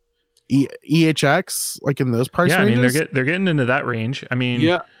pedals, EHX, like in those price ranges. I mean, they're getting into that range. I mean,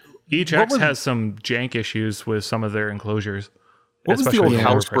 EHX has some jank issues with some of their enclosures. What was the old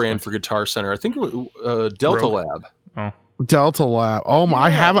house brand for Guitar Center? I think it was Delta Lab. Oh, Delta Lab. Oh my!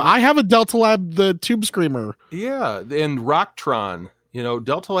 Yeah. I have a Delta Lab, the Tube Screamer. Yeah, and Rocktron.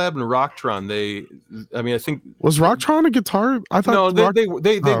 Delta Lab and Rocktron. I think was Rocktron a guitar? I thought they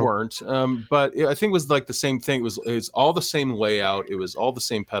weren't. But I think it was like the same thing. It was all the same layout. It was all the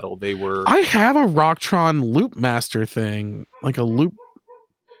same pedal. They were. I have a Rocktron Loop Master thing, like a loop.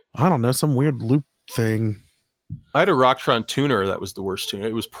 I don't know, some weird loop thing. I had a Rocktron tuner that was the worst tuner.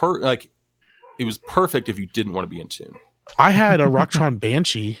 It was it was perfect if you didn't want to be in tune. I had a Rocktron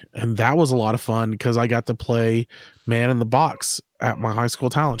Banshee, and that was a lot of fun because I got to play Man in the Box at my high school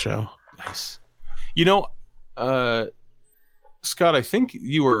talent show. Nice. Scott, I think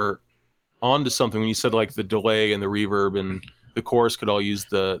you were onto something when you said like the delay and the reverb and the chorus could all use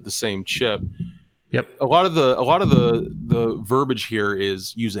the same chip. Yep. A lot of the verbiage here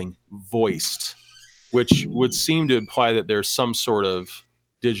is using voiced, which would seem to imply that there's some sort of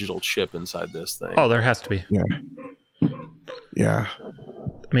digital chip inside this thing. Oh, there has to be. Yeah.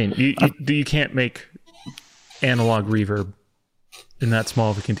 I mean, you can't make analog reverb in that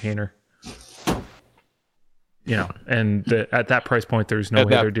small of a container. And at that price point, there's no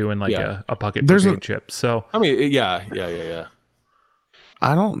way they're doing like a Puckett Brigade chip. So I mean, yeah.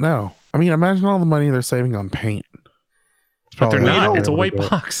 I don't know. I mean, imagine all the money they're saving on paint. But they're not. It's a white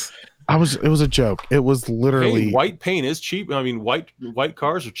box. It was a joke. It was literally white paint is cheap. I mean, white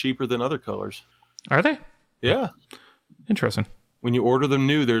cars are cheaper than other colors. Are they? Yeah. Interesting. When you order them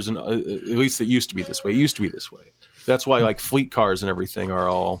new, there's at least it used to be this way. It used to be this way. That's why like fleet cars and everything are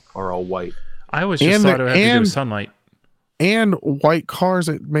all white. I always just thought it had to do with sunlight. And white cars,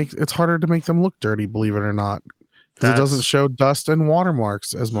 it's harder to make them look dirty, believe it or not. Because it doesn't show dust and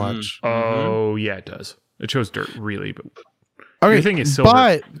watermarks as much. Oh yeah, it does. It shows dirt really, but okay, your thing is silver.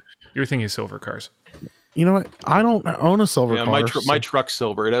 But your thing is silver cars. You know what? I don't own a silver car. My truck's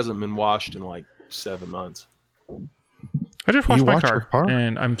silver. It hasn't been washed in like 7 months. I just washed my car,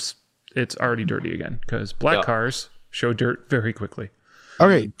 and it's already dirty again because black cars show dirt very quickly.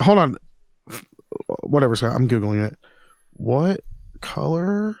 Okay, hold on. Whatever, Scott. I'm Googling it. What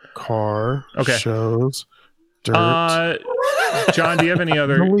color car Okay. shows dirt. John, do you have any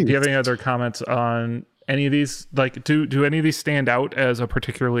other The do least. you have any other comments on any of these? Like, do any of these stand out as a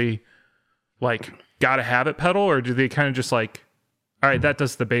particularly like gotta have it pedal, or do they kind of just like, all right, that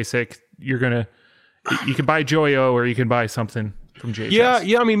does the basic. You can buy Joyo or you can buy something from JHS.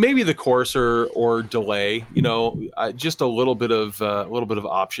 Yeah. I mean, maybe the course or delay. You know, just a little bit of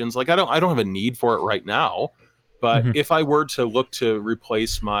options. Like I don't have a need for it right now, but if I were to look to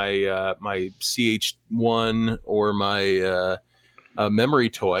replace my my CH1 or my memory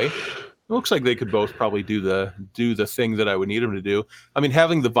toy, it looks like they could both probably do the thing that I would need them to do. I mean,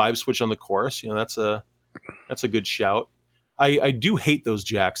 having the vibe switch on the chorus, you know, that's a good shout. I do hate those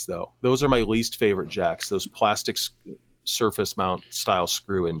jacks though. Those are my least favorite jacks. Those plastic surface mount style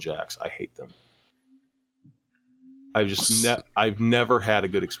screw-in jacks. I hate them. I've never had a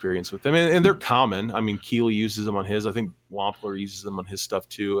good experience with them, and they're common. I mean, Keeley uses them on his. I think Wampler uses them on his stuff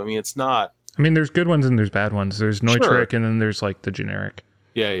too. I mean, it's not. I mean, there's good ones and there's bad ones. There's Neutrik, Sure. and then there's like the generic.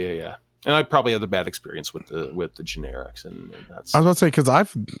 Yeah. And I probably had a bad experience with the generics, and that's. I was about to say, because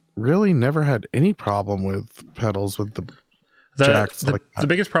I've really never had any problem with pedals with the jacks like that. The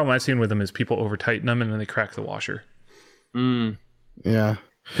biggest problem I've seen with them is people over tighten them and then they crack the washer. Yeah. Some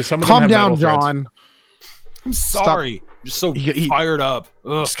of them Calm have down, metal threads. John. I'm sorry. I'm just so fired up.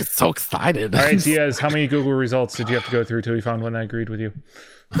 Ugh. Just get so excited. All right, Diaz, how many Google results did you have to go through till you found one that agreed with you?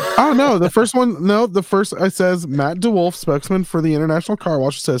 Oh no, the first it says Matt DeWolf, spokesman for the International Car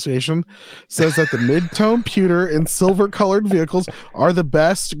Wash Association, says that the mid-tone pewter and silver colored vehicles are the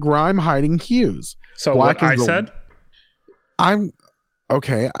best grime hiding hues. So Black what is I the- said? I'm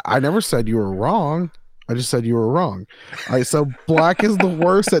okay. I never said you were wrong. I just said you were wrong. All right, so black is the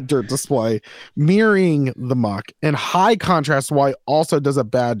worst at dirt display, mirroring the muck, and high contrast white also does a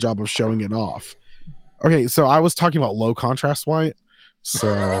bad job of showing it off. Okay, so I was talking about low contrast white.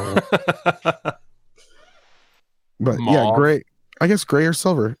 So, but yeah, Mauve. gray. I guess gray or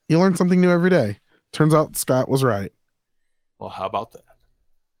silver. You learn something new every day. Turns out Scott was right. Well, how about that?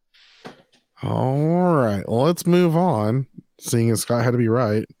 All right, well, let's move on. Seeing as Scott had to be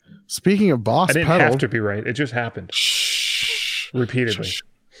right. Speaking of boss I didn't pedal, have to be right. It just happened shh, repeatedly.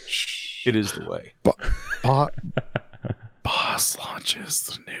 It is the way. Boss launches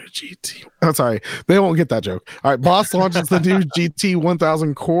the new GT. Oh, sorry, they won't get that joke. All right, Boss launches the new GT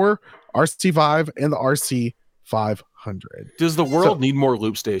 1000 Core, RC5, and the RC 500. Does the world need more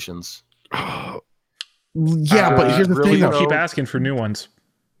loop stations? Yeah, but here's the really thing. People Though. keep asking for new ones.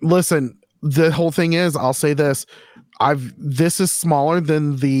 Listen, the whole thing is, I'll say this: this is smaller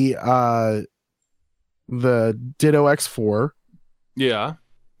than the Ditto X4, Yeah.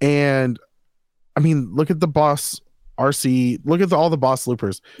 and I mean, look at the Boss RC. Look at all the Boss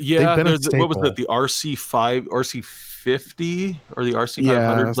loopers. Yeah. been a What was staple. that? The RC5, RC50, or the RC500?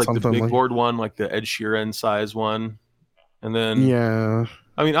 Yeah, Like the something big like- board one, like the Ed Sheeran size one. And then, Yeah.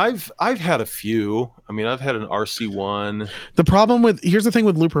 I mean, I've had a few. I mean, I've had an RC1. The problem with here's the thing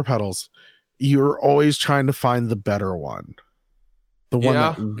with looper pedals, you're always trying to find the better one, the one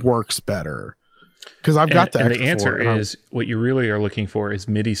Yeah. that works better. Because I've got and the the answer X4, and is what you really are looking for is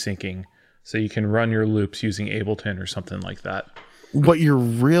MIDI syncing, so you can run your loops using Ableton or something like that. what you're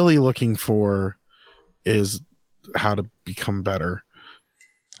really looking for is how to become better.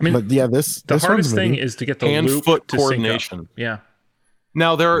 I mean, But yeah, this the this hardest one's thing MIDI. is to get the Hand loop foot to sync up. coordination. Yeah.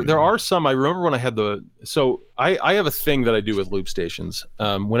 Now there are some. I remember when I had I have a thing that I do with loop stations.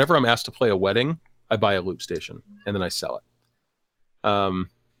 Whenever I'm asked to play a wedding, I buy a loop station and then I sell it.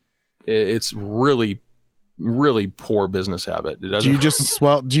 It's really poor business habit. It doesn't. Do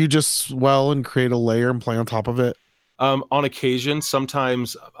you just swell and create a layer and play on top of it? On occasion,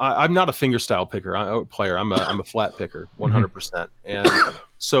 sometimes I'm not a fingerstyle player. I'm a flat picker, 100%. And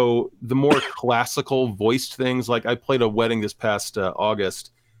so the more classical voiced things, like I played a wedding this past August.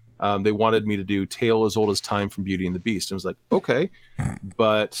 They wanted me to do "Tale as Old as Time" from Beauty and the Beast. I was like, okay,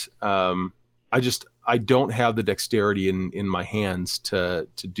 but I don't have the dexterity in my hands to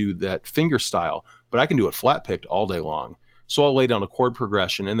do that finger style. But I can do it flat picked all day long. So I'll lay down a chord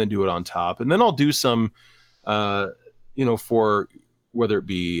progression and then do it on top, and then I'll do some. For whether it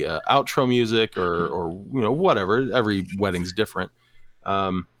be outro music or whatever. Every wedding's different,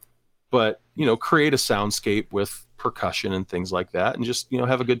 but create a soundscape with percussion and things like that, and just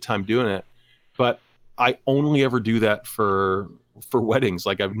have a good time doing it. But I only ever do that for weddings.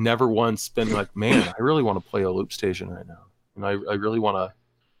 Like I've never once been like, man, I really want to play a loop station right now, and I really want to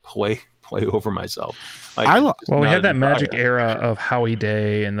play over myself. Well, we had that magic era of Howie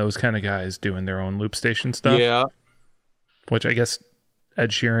Day and those kind of guys doing their own loop station stuff. Yeah. Which I guess Ed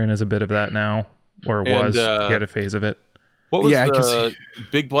Sheeran is a bit of that now, or And, was. He had a phase of it. What was Yeah, 'cause the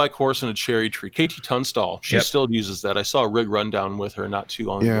big black horse and a cherry tree? KT Tunstall. She Yep. still uses that. I saw a rig rundown with her not too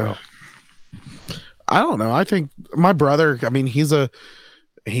long Yeah. ago. I don't know. I think my brother, I mean, he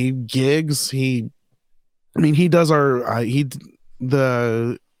gigs. He does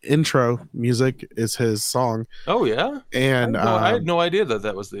the intro music is his song. Oh yeah, And I had no idea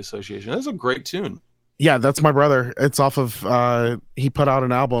that was the association. That's a great tune. Yeah, that's my brother. It's off of he put out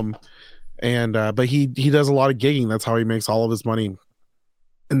an album, and but he does a lot of gigging. That's how he makes all of his money,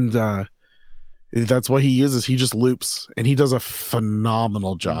 and that's what he uses. He just loops, and he does a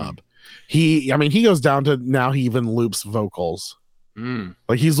phenomenal job. He goes down to now he even loops vocals.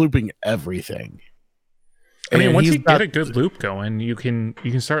 Like he's looping everything. I mean, And once he's you get got- a good loop going, you can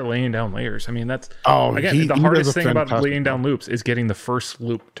start laying down layers. I mean, that's he the does hardest a thing about fantastic laying down job. loops is getting the first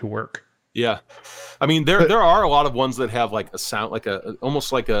loop to work. Yeah, I mean there are a lot of ones that have like a sound, like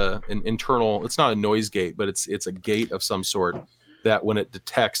almost like an internal. It's not a noise gate, but it's a gate of some sort that when it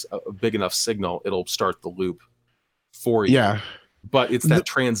detects a big enough signal, it'll start the loop for you. Yeah, But it's that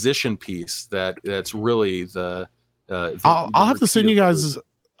transition piece that's really the. I'll have to send you guys.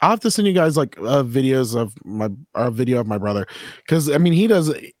 I'll have to send you guys like videos of a video of my brother, because I mean he does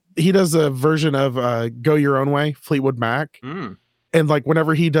a version of "Go Your Own Way" Fleetwood Mac, and like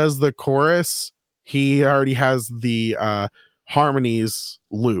whenever he does the chorus, he already has the harmonies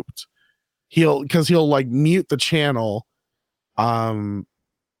looped. He'll like mute the channel,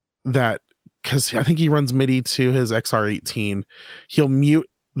 that because I think he runs MIDI to his XR18. He'll mute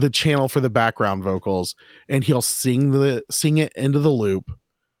the channel for the background vocals, and he'll sing it into the loop.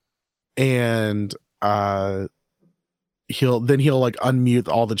 And he'll like unmute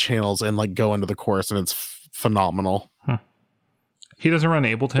all the channels and like go into the chorus, and it's phenomenal. He doesn't run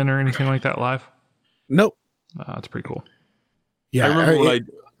Ableton or anything like that live. Nope. That's pretty cool. Yeah, I remember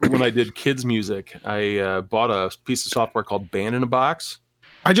when I did kids music, I bought a piece of software called Band in a Box.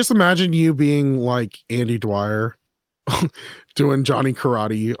 I just imagine you being like Andy Dwyer doing Johnny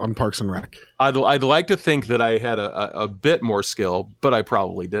Karate on Parks and Rec. I'd like to think that I had a bit more skill, but I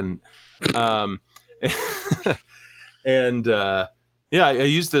probably didn't. And I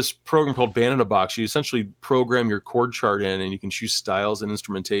used this program called Band in a Box. You essentially program your chord chart in, and you can choose styles and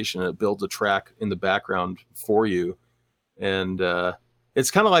instrumentation, and it builds a track in the background for you. And it's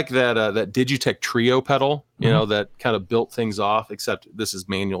kind of like that Digitech Trio pedal, you know, that kind of built things off, except this is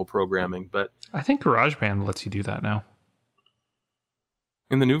manual programming. But I think GarageBand lets you do that now.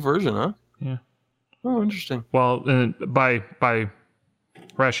 in the new version, huh? Yeah. Oh, interesting. Well, by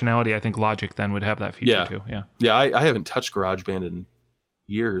rationality, I think Logic then would have that feature too. Yeah. Yeah, I haven't touched GarageBand in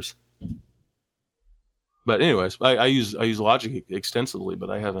years. But anyways, I use Logic extensively, but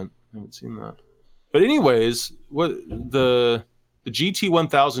I haven't seen that. But anyways, what the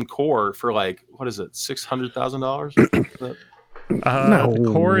GT1000 Core for like, what is it, $600,000?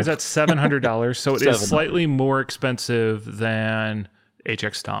 The Core is at $700, so it is $700. slightly more expensive than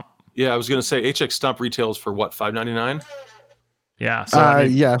HX Stomp. Yeah, I was gonna say HX Stomp retails for what, $599? Yeah. So I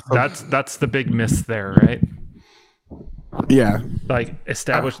mean, Yeah, that's the big miss there, right? yeah. Like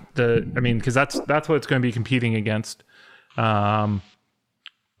establish because that's what it's going to be competing against,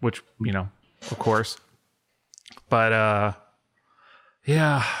 which of course. But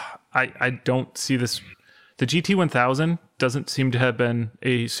I don't see this. The GT1000 doesn't seem to have been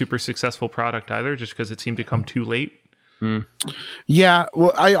a super successful product either, just because it seemed to come too late. Yeah,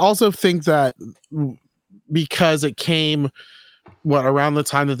 well, I also think that because it came around the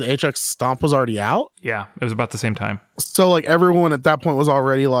time that the HX Stomp was already out. Yeah, it was about the same time. So like everyone at that point was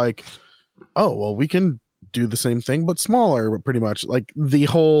already like, oh, well, we can do the same thing but smaller, but pretty much like the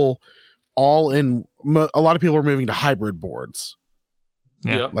whole a lot of people are moving to hybrid boards.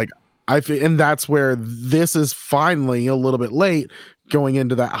 Yeah. Yep. Like and that's where this is finally a little bit late going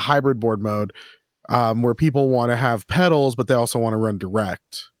into that hybrid board mode, where people want to have pedals, but they also want to run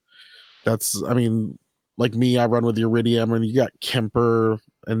direct. Like me, I run with the Iridium, and you got Kemper,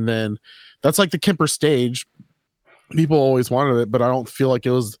 and then that's like the Kemper stage. People always wanted it, but I don't feel like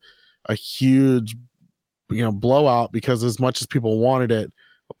it was a huge, blowout, because as much as people wanted it,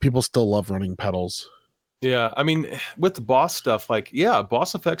 people still love running pedals. Yeah, I mean, with the Boss stuff, like, yeah,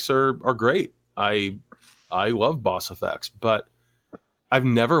 Boss effects are great. I love Boss effects, but I've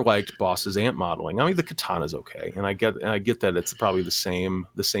never liked Boss's amp modeling. I mean, the Katana's okay, and I get that it's probably the same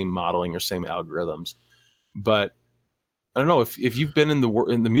modeling or same algorithms. But I don't know if you've been in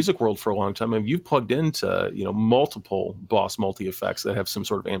the music world for a long time, and you've plugged into multiple Boss multi effects that have some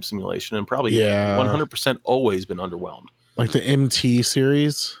sort of amp simulation, and probably 100% always been underwhelmed. Like the MT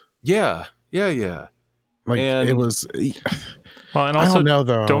series. Yeah. Like it was. Well, and also I don't know,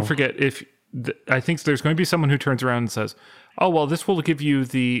 though. Don't forget I think there's going to be someone who turns around and says, Oh, well, this will give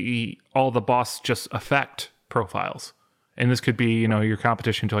you all the boss just effect profiles. And this could be, your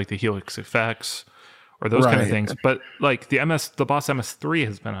competition to like the Helix effects or those kind of things. But like the boss MS3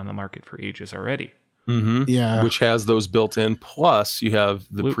 has been on the market for ages already. Mm-hmm. Yeah. Which has those built in. Plus you have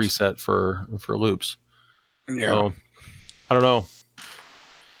the Loops. preset for loops. Yeah. So I don't know.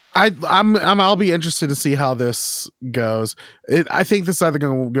 I'll be interested to see how this goes. I think this is either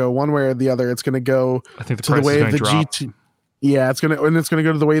going to go one way or the other. It's going to go I think the to the price way is of going the to drop. GT. Yeah, it's going to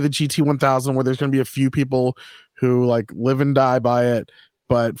go to the way of the GT 1000, where there's going to be a few people who like live and die by it,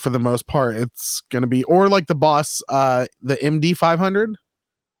 but for the most part, it's going to be, or like the boss, the MD 500,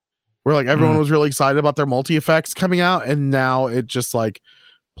 where like everyone was really excited about their multi effects coming out, and now it just like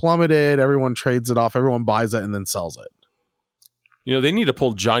plummeted. Everyone trades it off. Everyone buys it and then sells it. They need to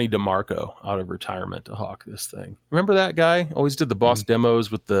pull Johnny DeMarco out of retirement to hawk this thing. Remember that guy? Always did the boss demos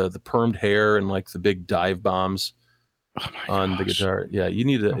with the permed hair and like the big dive bombs on the guitar. Yeah, you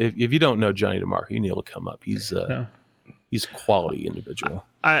need to. If you don't know Johnny DeMarco, you need to come up. He's a quality individual.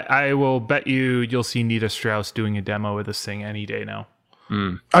 I will bet you'll see Nita Strauss doing a demo of this thing any day now.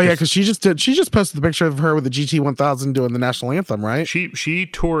 Oh yeah, because she just posted the picture of her with the GT 1000 doing the national anthem, right? She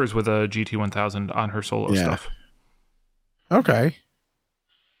tours with a GT 1000 on her solo stuff. Okay.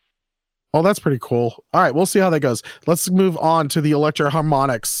 Well, that's pretty cool. All right, we'll see how that goes. Let's move on to the Electro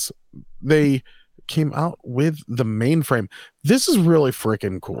Harmonics. They came out with the mainframe. This is really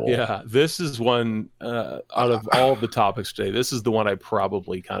freaking cool. Yeah, this is one out of all the topics today. This is the one I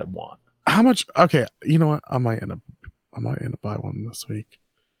probably kind of want. How much? Okay, you know what? I might end up buy one this week.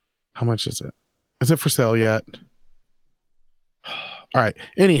 How much is it? Is it for sale yet? All right.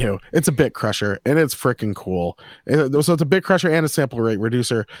 Anywho, it's a bit crusher and it's freaking cool. So it's a bit crusher and a sample rate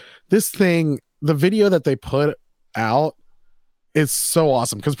reducer. This thing, the video that they put out is so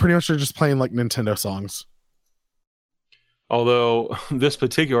awesome because pretty much they're just playing like Nintendo songs. Although this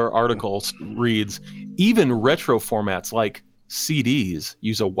particular article reads, even retro formats like CDs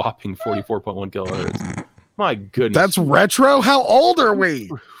use a whopping 44.1 kilohertz. My goodness. That's retro? How old are we?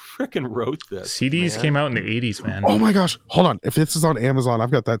 Freaking wrote this. CDs came out in the 80s, man. Oh my gosh. Hold on. If this is on Amazon, I've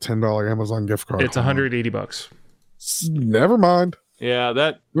got that $10 Amazon gift card. It's $180. Never mind. Yeah,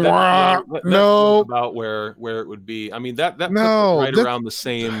 that no about where it would be. I mean that puts no, it right around the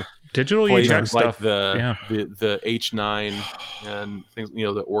same digital place eject as like stuff. the H9 and things,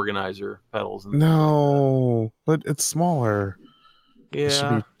 the organizer pedals. And no, but it's smaller.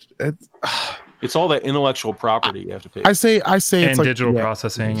 Yeah, it's all that intellectual property you have to pay. I say and it's like digital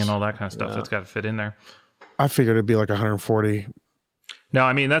processing and all that kind of stuff. Yeah. That's got to fit in there. I figured it'd be like 140. No,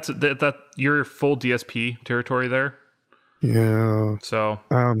 I mean that's that you're full DSP territory there. Yeah. So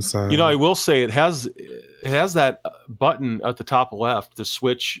I'm sorry. I will say it has that button at the top left to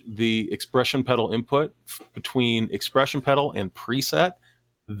switch the expression pedal input between expression pedal and preset.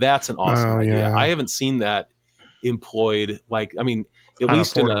 That's an awesome idea. Yeah. I haven't seen that employed. Like, I mean, at on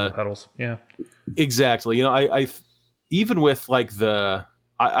least in affordable pedals. Yeah. Exactly. I even with like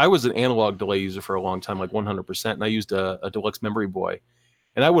I was an analog delay user for a long time, like 100%, and I used a Deluxe Memory Boy,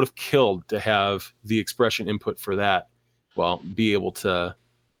 and I would have killed to have the expression input for that. Well, be able to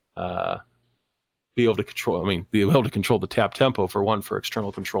control. I mean, be able to control the tap tempo for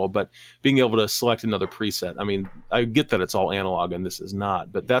external control, but being able to select another preset. I mean, I get that it's all analog and this is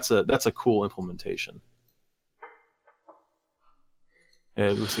not, but that's a cool implementation.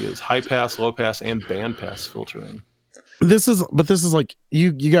 And let's see, it's high pass, low pass, and band pass filtering. This is like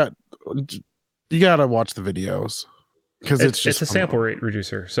you gotta watch the videos because it's a sample rate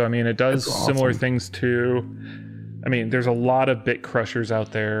reducer. So I mean, it does similar things to. I mean, there's a lot of bit crushers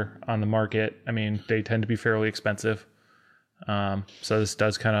out there on the market. I mean, they tend to be fairly expensive. So this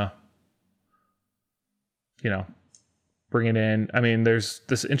does kind of, bring it in. I mean, there's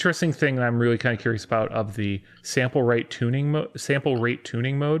this interesting thing that I'm really kind of curious about of the sample rate tuning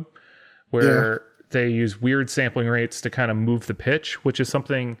mode, where they use weird sampling rates to kind of move the pitch, which is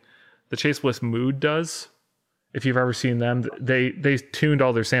something the Chase Bliss Mood does. If you've ever seen them, they tuned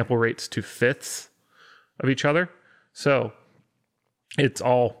all their sample rates to fifths of each other. So it's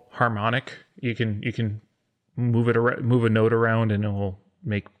all harmonic. You can move a note around, and it will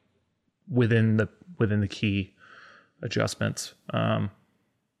make within the key adjustments. Lots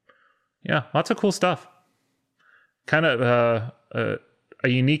of cool stuff. Kind of a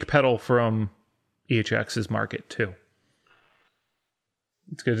unique pedal from EHX's market too.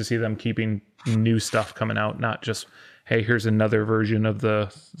 It's good to see them keeping new stuff coming out, not just, hey, here's another version of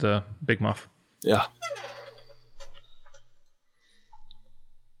the Big Muff. Yeah.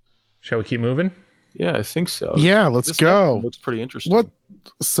 Shall we keep moving? Yeah, I think so. Yeah, let's go. Looks pretty interesting. What?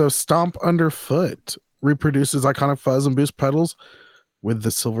 So Stomp Underfoot. reproduces iconic fuzz and boost pedals with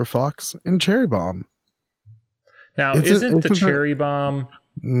the Silver Fox and Cherry Bomb. Now, It's isn't the a- Cherry Bomb,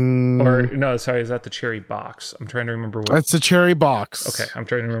 or no, sorry, is that the Cherry Box? I'm trying to remember what. It's a Cherry Box. Okay, I'm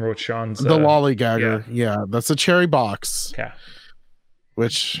trying to remember what Sean's. The Lollygagger. Yeah, that's a Cherry Box. Okay.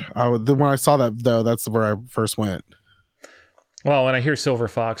 Which when I saw that though, that's where I first went. Well, when I hear Silver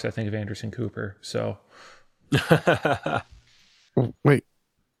Fox, I think of Anderson Cooper. So. Oh, wait.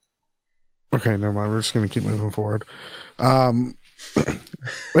 Okay, never mind. We're just gonna keep moving forward.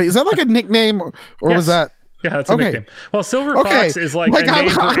 Wait, is that like a nickname, or Yes. was that? Yeah, that's a Okay. nickname. Well, Silver Okay. Fox is like Like, a name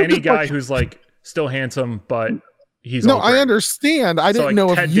I'm- for any I'm guy like- who's like still handsome, but he's No, all I great. understand. I So, didn't like,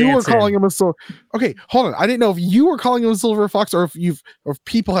 know Ted if you were Danson. calling him a silver. Okay, hold on. I didn't know if you were calling him a Silver Fox, or if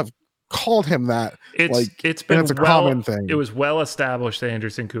people have called him that. It's like, it's been and it's a well, common thing. It was well established that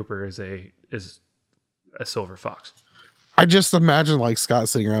Anderson Cooper is a Silver Fox. I just imagine like Scott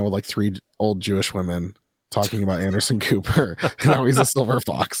sitting around with like 3 old Jewish women talking about Anderson Cooper and how he's a Silver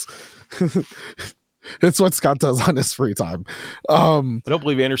Fox. It's what Scott does on his free time. I don't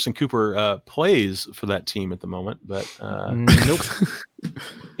believe Anderson Cooper plays for that team at the moment, but Nope.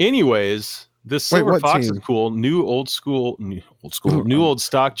 anyways, this Wait, Silver what Fox team? is cool. New old stock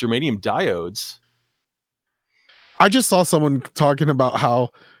germanium diodes. I just saw someone talking about how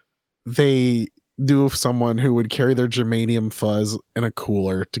they do someone who would carry their germanium fuzz in a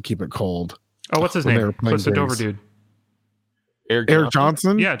cooler to keep it cold. Oh, what's his When they name? were playing What's the Dover games. dude? Eric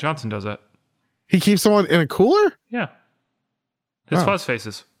Johnson? Yeah, Johnson does that. He keeps someone in a cooler? Yeah. His Oh. fuzz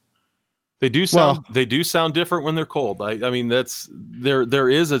faces. They do sound different when they're cold. I mean, that's there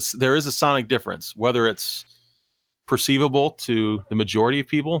is a sonic difference. Whether it's perceivable to the majority of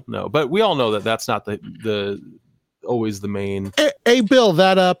people, no, but we all know that that's not the always the main. Hey, Bill,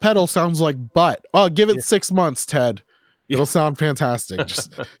 that pedal sounds like butt. Oh, give it 6 months, Ted. It'll Yeah. sound fantastic.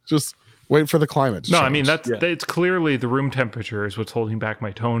 Just wait for the climate to No, I change. mean Yeah. it's clearly the room temperature is what's holding back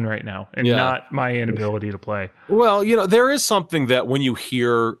my tone right now, and Yeah. not my inability to play. Well, there is something that when you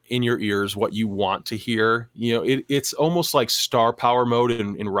hear in your ears what you want to hear, it's almost like star power mode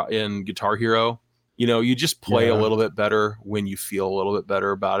in Guitar Hero. You just play a Yeah. little bit better when you feel a little bit better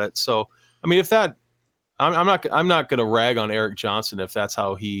about it. So, I mean, if that, I'm not going to rag on Eric Johnson if that's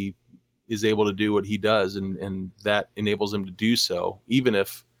how he is able to do what he does, and that enables him to do so, even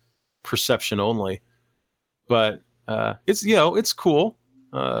if perception only. But it's cool.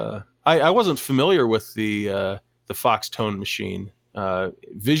 I wasn't familiar with the Fox Tone machine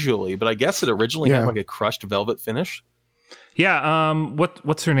visually, but I guess it originally had like a crushed velvet finish. Yeah.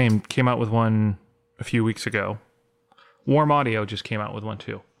 What's her name? Came out with one a few weeks ago. Warm Audio just came out with one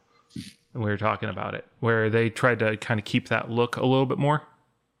too, and we were talking about it, where they tried to kind of keep that look a little bit more.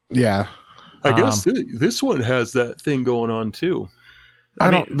 Yeah. I guess this one has that thing going on too.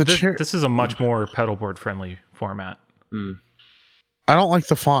 This is a much more pedal board friendly format. I don't like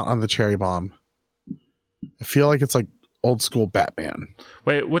the font on the Cherry Bomb. I feel like it's like old school Batman.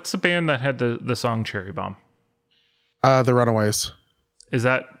 Wait, what's the band that had the song Cherry Bomb? The Runaways. Is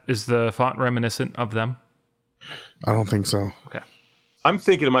the font reminiscent of them? I don't think so. Okay. I'm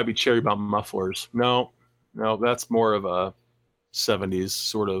thinking it might be Cherry Bomb Mufflers. No, that's more of a 70s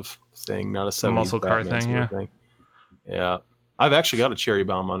sort of thing, not a 70s muscle car Batman thing, sort of thing. Yeah. I've actually got a Cherry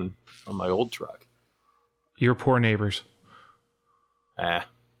Bomb on my old truck. Your poor neighbors.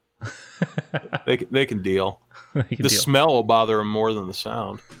 They can deal. They can The deal. smell will bother them more than the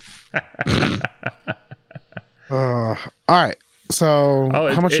sound. All right. So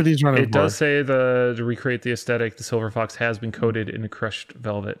how much are these running It for? does say to recreate the aesthetic, the Silver Fox has been coated in a crushed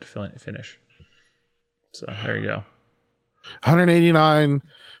velvet finish. So there you go. 189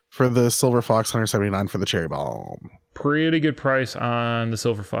 for the Silver Fox, 179 for the Cherry Bomb. Pretty good price on the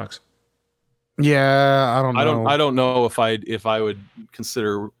Silver Fox. Yeah, I don't know. I don't know if I would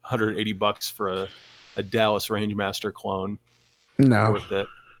consider $180 for a Dallas Rangemaster clone No, worth it.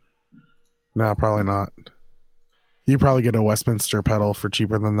 no, probably not. You probably get a Westminster pedal for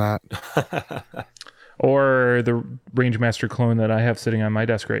cheaper than that. Or the Rangemaster clone that I have sitting on my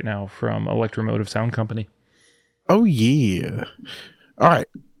desk right now from Electromotive Sound Company. Oh yeah. All right.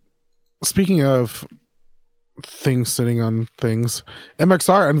 Speaking of things sitting on things,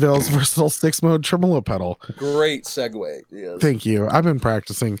 MXR unveils versatile 6-mode tremolo pedal. Great segue. Yes. Thank you. I've been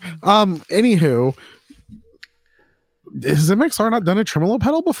practicing. Anywho, has MXR not done a tremolo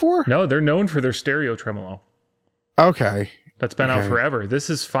pedal before? No, they're known for their stereo tremolo. Okay. That's been out Okay. forever. This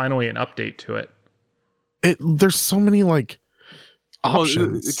is finally an update to it. There's so many like Well,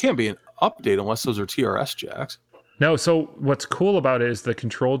 options. it can't be an update unless those are TRS jacks. No, so what's cool about it is the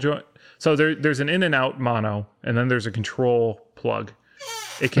control joint. So there's an in and out mono, and then there's a control plug.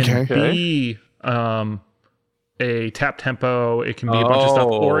 It can Okay. be a tap tempo. It can be a bunch of stuff,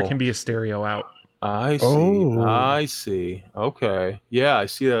 or it Oh. can be a stereo out. I see. Oh. I see. Okay. Yeah, I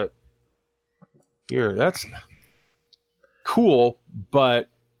see that here. That's cool, but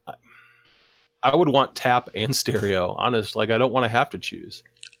I would want tap and stereo. Honest, like I don't want to have to choose.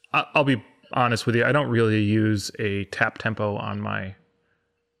 I'll be honest with you. I don't really use a tap tempo on my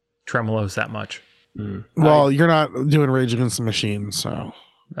tremolos that much. Well, you're not doing Rage Against the Machine, so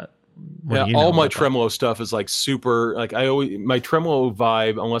What Yeah, do you know all my about that? tremolo stuff is like super. Like I always my tremolo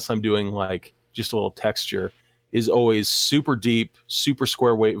vibe, unless I'm doing like just a little texture, is always super deep, super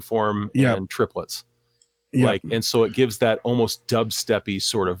square waveform, Yeah. and triplets. yeah. Like, and so it gives that almost dubsteppy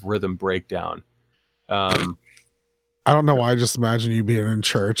sort of rhythm breakdown. I don't know why I just imagine you being in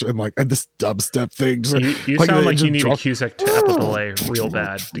church and like this dubstep thing. Just, You like, sound they like you just need a drop- Cusack tap of delay real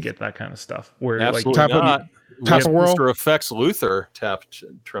bad to get that kind of stuff. Where Absolutely tap a- not. tap a whirl? Mr. Effects Luther tapped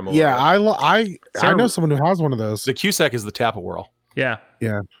tremolo. Yeah, I Sarah- know someone who has one of those. The Cusack is the tap a whirl. yeah.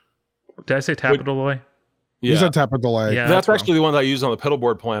 Yeah. Did I say tap of delay? You Yeah, said tap a delay. Yeah. that's wrong. actually the one that I use on the pedal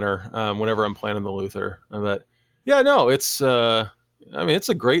board planner whenever I'm planning the Luther. But yeah, no, it's I mean it's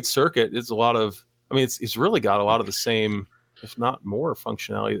a great circuit. It's a lot of it's really got a lot of the same, if not more,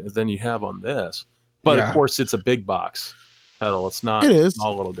 functionality than you have on this. But Yeah. of course, it's a big box pedal. It's not It a is.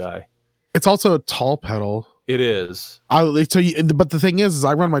 small little guy. It's also a tall pedal. It is. But the thing is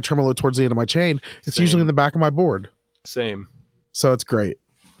I run my tremolo towards the end of my chain. It's Same. usually in the back of my board, Same. so it's great.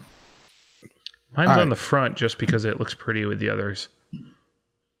 Mine's All right. on the front just because it looks pretty with the others.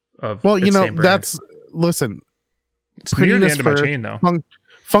 Well, you its know same brand. listen. It's near the prettiness end of my first. chain though.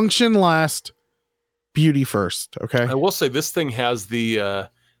 Function last, beauty first. Okay. I will say this thing has the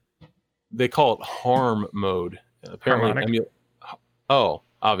they call it harm mode. Apparently, Harmonic?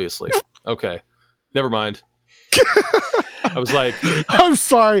 obviously. Okay, never mind. I was like, I'm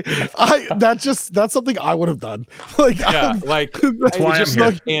sorry. That's something I would have done. Like, yeah, like that's why it's I'm just here.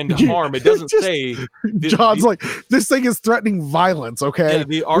 like and harm. It doesn't Just- say. John's like, this thing is threatening violence. Okay, Yeah,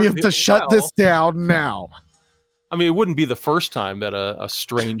 the we have to shut well, this down now. I mean, it wouldn't be the first time that a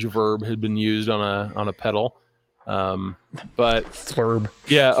strange verb had been used on a pedal. But Slurb.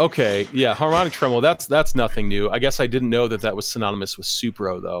 yeah, okay, yeah, harmonic tremolo. That's nothing new. I guess I didn't know that was synonymous with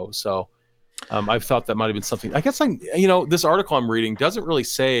Supro though. So I thought that might have been something. I guess this article I'm reading doesn't really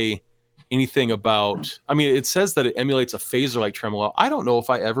say anything about. I mean, it says that it emulates a phaser like tremolo. I don't know if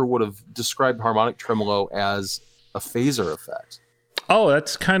I ever would have described harmonic tremolo as a phaser effect. Oh,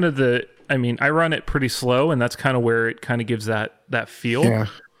 that's kind of I run it pretty slow, and that's kind of where it kind of gives that feel. Yeah,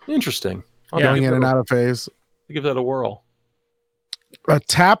 Interesting. I'll Yeah. going give in and that out of phase. give that a whirl. A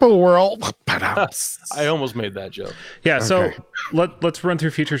tap a whirl. I almost made that joke. Yeah, so Okay. let's run through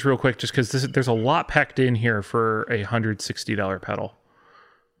features real quick, just because there's a lot packed in here for a $160 pedal.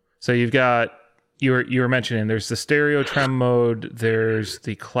 So you've got you were mentioning there's the stereo trem mode, there's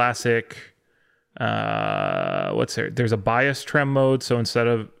the classic. What's there? There's a bias trem mode, so instead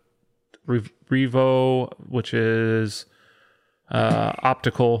of Revo, which is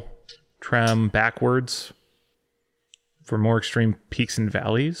optical trem backwards for more extreme peaks and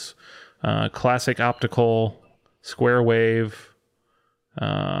valleys. Classic optical, square wave,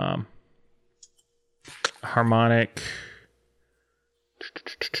 harmonic.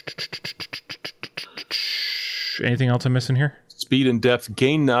 Anything else I'm missing here? Speed and depth,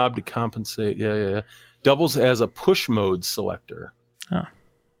 gain knob to compensate. Yeah. Doubles as a push mode selector. Oh.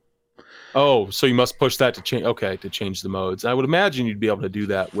 Oh, so you must push that to change. Okay, to change the modes. I would imagine you'd be able to do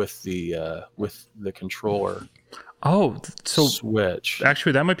that with the controller Oh, so switch.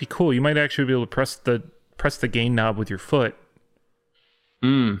 actually that might be cool. You might actually be able to press the gain knob with your foot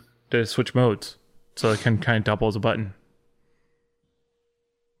to switch modes, so it can kind of double as a button.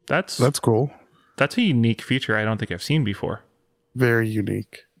 That's cool. a unique feature I don't think I've seen before. Very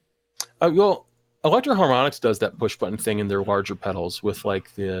unique. Well, Electro Harmonics does that push button thing in their larger pedals with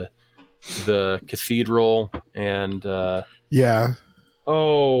like the Cathedral and Yeah.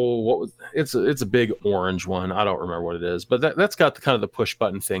 what was it's a big orange one. I don't remember what it is, but that's got the kind of the push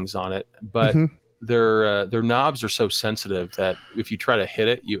button things on it. But Mhm. their knobs are so sensitive that if you try to hit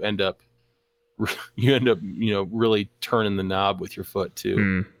it, you end up really turning the knob with your foot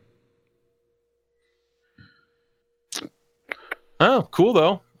too. Oh, cool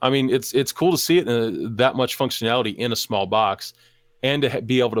though. I mean, it's cool to see it that much functionality in a small box, and to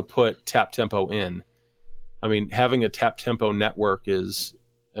be able to put tap tempo in. I mean, having a tap tempo network is,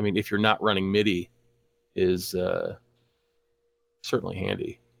 I mean, if you're not running MIDI, is certainly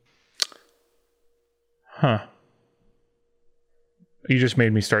handy. Huh. You just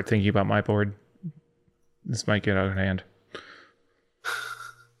made me start thinking about my board. This might get out of hand.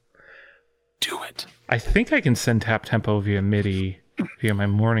 Do I think I can send tap tempo via MIDI via my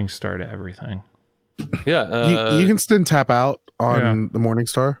Morningstar to everything. Yeah, you can still tap out on the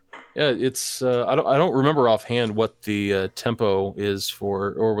Morningstar. Yeah, it's I don't remember offhand what the tempo is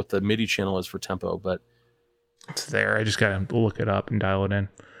for, or what the MIDI channel is for tempo, but it's there. I just gotta look it up and dial it in.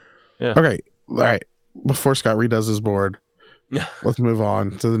 Yeah. Okay. All right. Before Scott redoes his board, let's move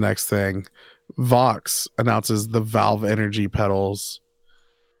on to the next thing. Vox announces the Valve Energy pedals.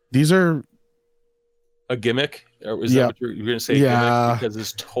 These are a gimmick. Or is that what you're going to say? Yeah. Gimmick? Because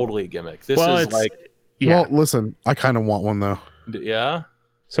it's totally a gimmick. This well, is like. Well, listen, I kind of want one though. Yeah.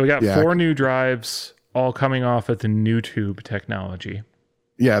 So we got 4 new drives, all coming off of the new tube technology.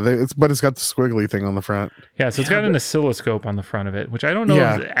 Yeah, but it's got the squiggly thing on the front. Yeah, so it's got an oscilloscope on the front of it, which I don't know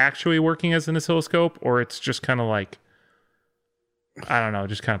if it's actually working as an oscilloscope or it's just kind of like, I don't know,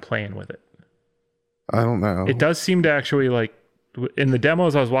 just kind of playing with it. I don't know. It does seem to actually, like, in the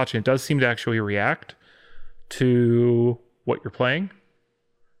demos I was watching, it does seem to actually react to what you're playing.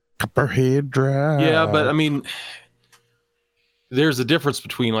 Copperhead drive. Yeah, but I mean, there's a difference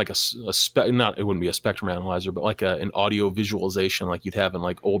between like it wouldn't be a spectrum analyzer, but like an audio visualization like you'd have in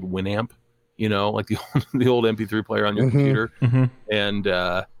like old Winamp, like the old MP3 player on your computer, and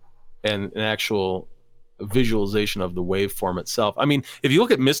an actual visualization of the waveform itself. I mean, if you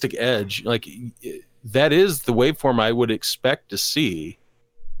look at Mystic Edge, like that is the waveform I would expect to see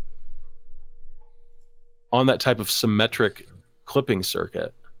on that type of symmetric clipping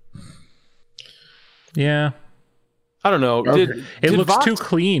circuit. Yeah. I don't know. Okay. It looks too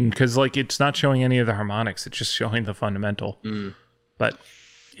clean because like it's not showing any of the harmonics. It's just showing the fundamental. But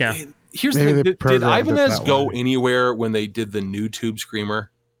yeah. Here's the thing. Did Ibanez go anywhere when they did the new tube screamer?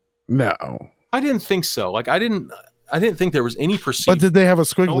 No. I didn't think so. Like I didn't think there was any perceived. But did they have a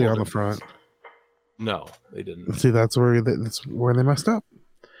squiggly on the front? No, they didn't. See, that's where they messed up.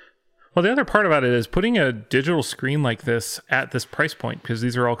 Well, the other part about it is putting a digital screen like this at this price point, because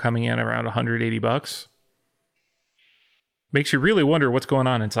these are all coming in around $180. Makes you really wonder what's going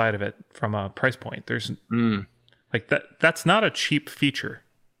on inside of it from a price point. There's like that's not a cheap feature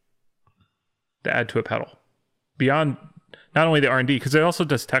to add to a pedal. Beyond not only the R&D, because it also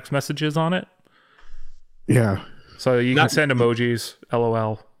does text messages on it. Yeah. So you can send emojis,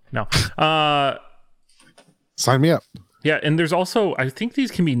 LOL. No. Sign me up. Yeah, and there's also, I think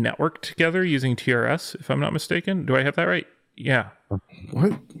these can be networked together using TRS, if I'm not mistaken. Do I have that right? Yeah.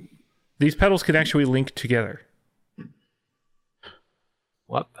 What? These pedals can actually link together.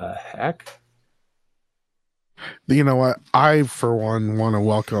 What the heck? You know what? I, for one, want to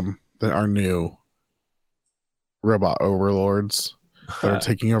welcome our new robot overlords that are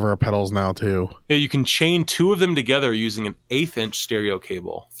taking over our pedals now, too. Yeah, you can chain 2 of them together using an 1/8-inch stereo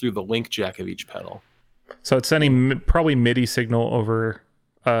cable through the link jack of each pedal. So it's sending probably MIDI signal over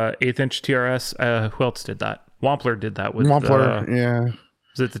 1/8-inch TRS. Who else did that? Wampler did that with Wampler. Yeah.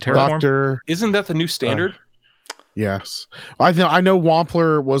 Is it the Terraform? Isn't that the new standard? Yes, I know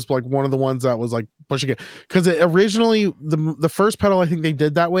Wampler was like one of the ones that was like pushing it, because originally the first pedal I think they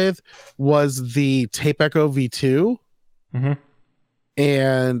did that with was the Tape Echo V2,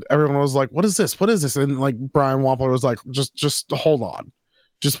 and everyone was like, "What is this? What is this?" And like Brian Wampler was like, "Just hold on,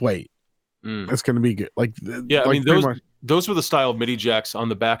 just wait, it's gonna be good." Like yeah, I mean those were the style of MIDI jacks on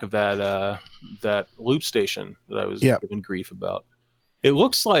the back of that loop station that I was giving grief about. It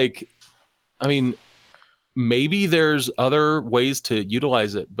looks like, I mean, maybe there's other ways to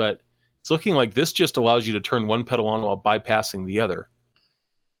utilize it, but it's looking like this just allows you to turn one pedal on while bypassing the other.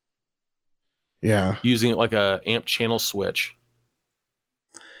 Yeah. Using it like a amp channel switch.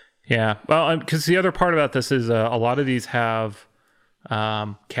 Yeah. Well, because the other part about this is a lot of these have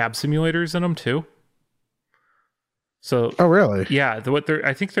cab simulators in them too. So. Oh, really? Yeah.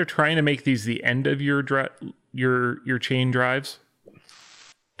 I think they're trying to make these the end of your chain drives,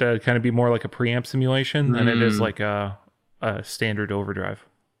 to kind of be more like a preamp simulation than it is like a standard overdrive.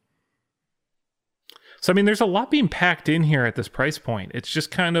 So I mean, there's a lot being packed in here at this price point. It's just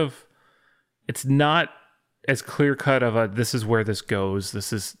kind of, it's not as clear cut of a this is where this goes.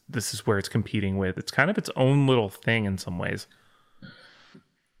 This is where it's competing with. It's kind of its own little thing in some ways.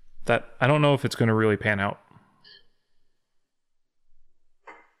 That I don't know if it's going to really pan out.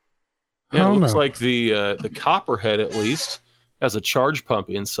 Yeah, it looks like the Copperhead at least has a charge pump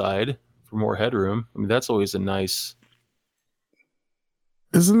inside for more headroom. I mean, that's always a nice.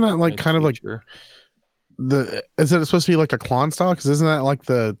 Isn't that like kind feature. Of like is it supposed to be like a Klon style? Because isn't that like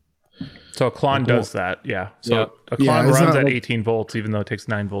the. So a Klon does that, yeah. So a Klon runs at 18 volts, even though it takes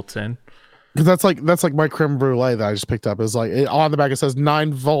 9 volts in. Because that's like my creme brulee that I just picked up. Is like on the back it says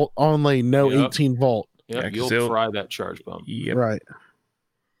 9 volt only, no 18 volt. Yeah, you'll fry that charge pump. Yep. Right.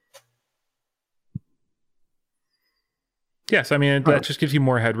 Yes, I mean that just gives you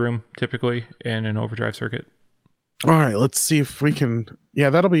more headroom typically in an overdrive circuit. All right, let's see if we can. Yeah,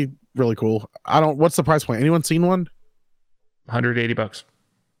 that'll be really cool. What's the price point? Anyone seen one? $180.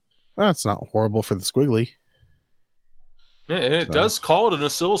 That's not horrible for the squiggly. Yeah, and it does call it an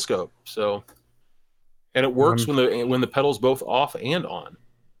oscilloscope. So, and it works when the pedal's both off and on.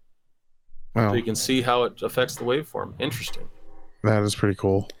 Wow, So you can see how it affects the waveform. Interesting. that is pretty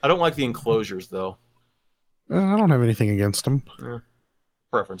cool. I don't like the enclosures though. I don't have anything against them.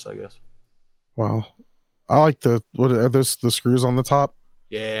 Preference, I guess. Wow, I like the screws on the top.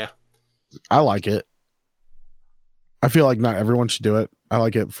 Yeah. I like it. I feel like not everyone should do it. I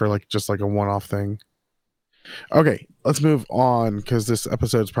like it for just a one-off thing. Okay, let's move on because this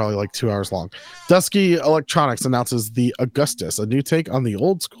episode is probably 2 hours long. Dusky Electronics announces the Augustus, a new take on the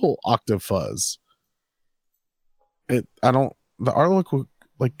old school octave fuzz. The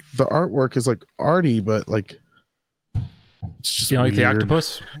artwork is arty, but it's just like the weird.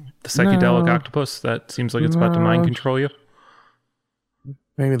 octopus, the psychedelic octopus that seems like it's about to mind control you.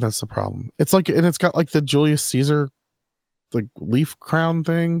 Maybe that's the problem. It's and it's got the Julius Caesar leaf crown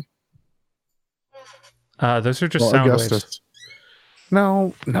thing. Those are just sound Augustus. waves.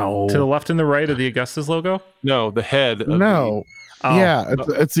 No. To the left and the right of the Augustus logo? No, the head. Of Yeah,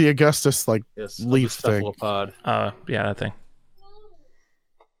 it's the Augustus leaf thing. Cephalopod. Yeah, that thing.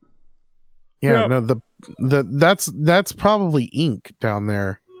 Yeah, no, that's probably ink down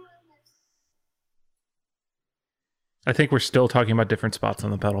there. I think we're still talking about different spots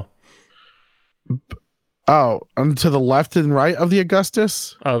on the pedal. Oh, and to the left and right of the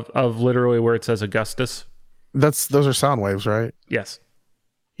Augustus? Of literally where it says Augustus. Those are sound waves, right? Yes.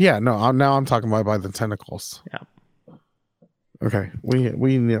 Yeah, no, I'm talking about by the tentacles. Yeah. Okay. We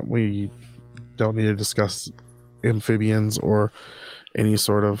don't need to discuss amphibians or any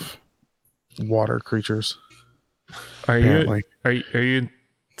sort of water creatures. Are you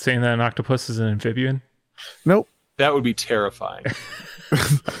saying that an octopus is an amphibian? Nope. That would be terrifying.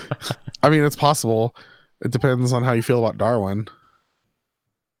 I mean, it's possible. It depends on how you feel about Darwin.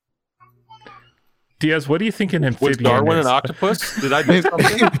 Diaz, what do you think an amphibian Was Darwin is? an octopus? Did I do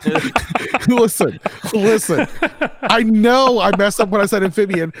something? Listen. I know I messed up when I said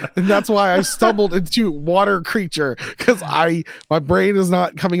amphibian, and that's why I stumbled into water creature because my brain is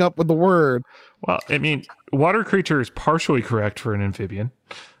not coming up with the word. Well, I mean, water creature is partially correct for an amphibian.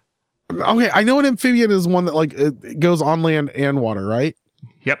 Okay, I know an amphibian is one that it goes on land and water, right?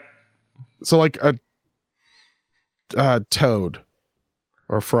 Yep. So a toad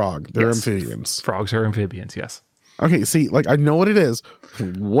or frog, they're Yes. amphibians. Frogs are amphibians, yes. Okay, see, I know what it is.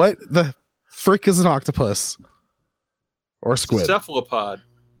 What the frick is an octopus or a squid? Cephalopod.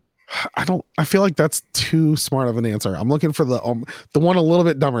 I feel like that's too smart of an answer. I'm looking for the one a little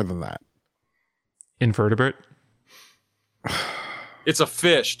bit dumber than that. Invertebrate? It's a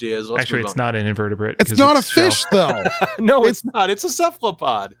fish, Diaz. Let's Actually, move it's on. not an invertebrate. It's not a fish though. No, it's not. It's a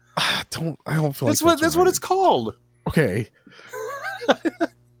cephalopod. I don't feel That's like what it's called. Okay.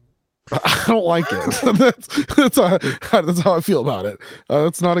 I don't like it. That's how I feel about it.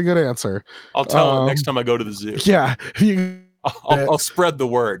 That's not a good answer. I'll tell him next time I go to the zoo. Yeah. I'll spread the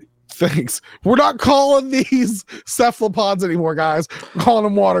word. Thanks. We're not calling these cephalopods anymore, guys. We're calling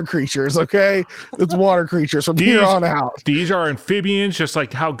them water creatures, okay? It's water creatures from here on out. These are amphibians, just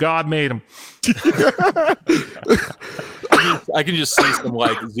like how God made them. I can just see some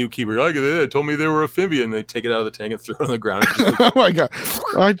zookeeper. They told me they were amphibian. They take it out of the tank and throw it on the ground. Oh my god!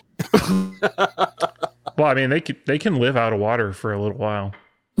 Well, I mean, they can live out of water for a little while.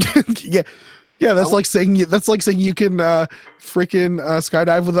 Yeah. That's like saying you can freaking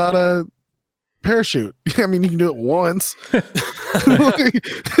skydive without a parachute. I mean, you can do it once. I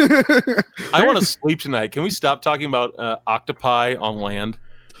want to sleep tonight. Can we stop talking about octopi on land?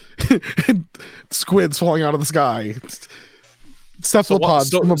 Squids falling out of the sky. Cephalopods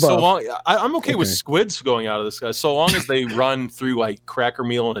from above. I'm okay with squids going out of the sky, so long as they run through Cracker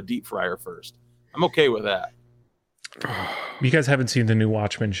Meal and a deep fryer first. I'm okay with that. You guys haven't seen the new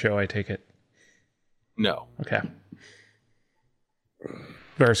Watchmen show, I take it? No. Okay.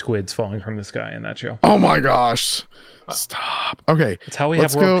 There are squids falling from the sky in that show. Oh my gosh. Stop. Okay. It's how we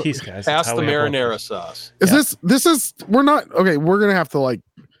have world peace, guys. Pass the marinara sauce. We're not okay. We're going to have to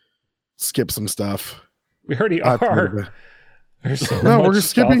skip some stuff. We already are. We're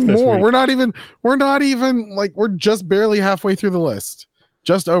just skipping more. We're not even we're just barely halfway through the list.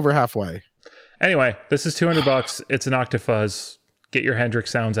 Just over halfway. Anyway, this is $200. It's an Octafuzz. Get your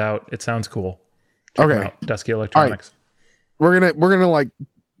Hendrix sounds out. It sounds cool. Check them out. Dusky Electronics. All right. We're gonna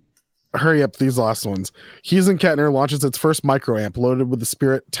hurry up these last ones. Hughes and Kettner launches its first microamp loaded with the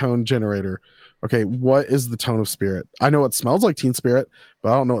Spirit Tone generator. Okay, what is the tone of Spirit? I know it smells like Teen Spirit,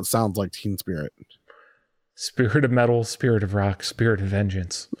 but I don't know what sounds like Teen Spirit. Spirit of metal, spirit of rock, spirit of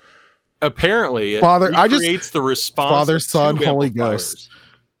vengeance. Apparently, it Father, creates the response. Father, of Son, tube Holy amplifiers. Ghost.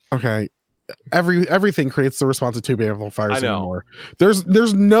 Okay. Everything creates the response of tube amplifiers I know. anymore.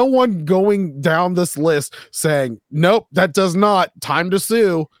 There's no one going down this list saying, nope, that does not. Time to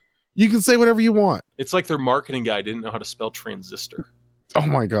sue. You can say whatever you want. It's like their marketing guy didn't know how to spell transistor. Oh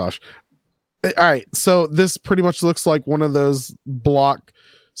my gosh. All right. So this pretty much looks like one of those block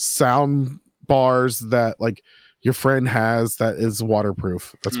sound bars that like your friend has that is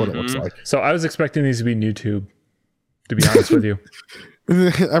waterproof. That's what it looks like. So I was expecting these to be new tube, to be honest with you.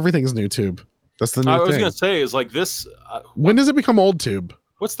 Everything's new tube. That's the new I thing. was going to say is like this. When does it become old tube?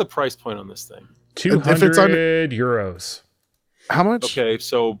 What's the price point on this thing? 200 euros. How much? Okay,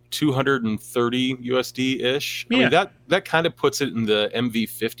 so 230 USD ish. I Yeah. mean that kind of puts it in the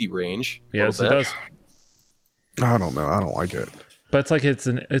MV50 range. a Yes, it little does. bit. I don't know. I don't like it. But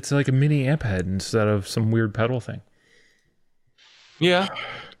it's like a mini amp head instead of some weird pedal thing. Yeah,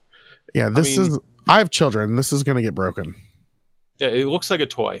 Yeah, I have children. This is going to get broken. yeah. It looks like a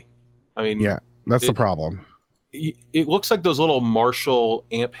toy. I mean, Yeah, that's the problem. It looks like those little Marshall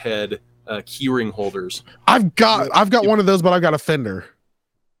amp head keyring holders. I've got one of those, but I've got a Fender.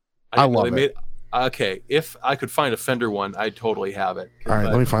 I didn't know love they it. Okay, if I could find a Fender one, I'd totally have it. All right,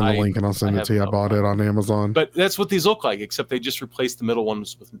 But let me find the I- link and I'll send it to you. I have bought no- it on Amazon. But that's what these look like, except they just replaced the middle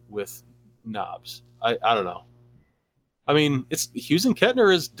ones with knobs. I don't know. I mean, it's Hughes and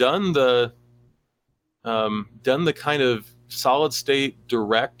Kettner has done the kind of solid state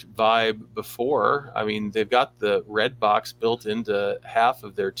direct vibe before. I mean, they've got the red box built into half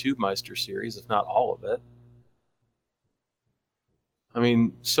of their Tubemeister series, if not all of it. I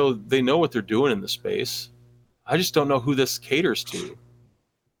mean, so they know what they're doing in the space. I just don't know who this caters to.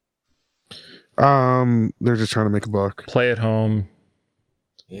 They're just trying to make a buck. Play at home.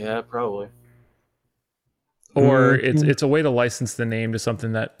 Yeah, probably. Or Mhm. it's a way to license the name to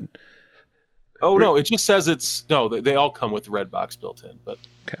something that Oh no, it just says they all come with the red box built in, but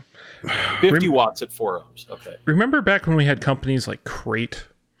Okay. 50 watts at 4 ohms. Okay. remember back when we had companies like Crate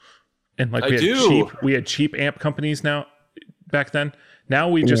and like I we had do. cheap amp companies now back then. Now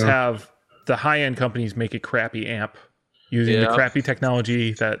we just Yeah. have the high-end companies make a crappy amp using the Yeah. crappy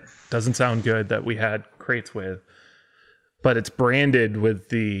technology that doesn't sound good that we had Crates with. But it's branded with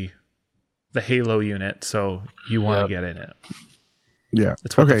the Halo unit, so you want to Yep. get in it. Yeah.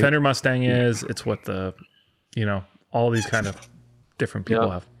 It's what Okay. the Fender Mustang is. It's what the, all these kind of different people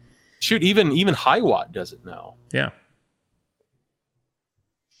Yeah. have. Shoot, even High Watt does it now. Yeah.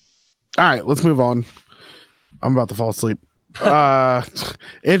 All right, let's move on. I'm about to fall asleep. So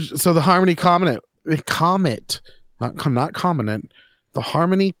the Harmony Comet, not Comet, the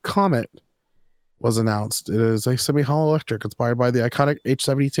Harmony Comet was announced. It is a semi-hollow electric inspired by the iconic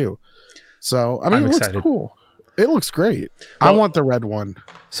H72. So I mean, I'm it looks excited. cool. It looks great. I Well- want the red one.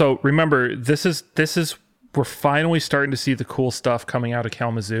 So remember, this is we're finally starting to see the cool stuff coming out of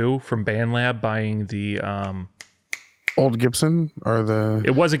Kalamazoo from BandLab buying the Old Gibson or the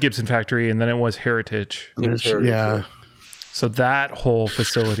it was a Gibson factory and then it was Heritage. It was Heritage, yeah. So that whole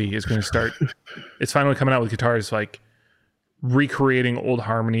facility is going to start it's finally coming out with guitars like recreating old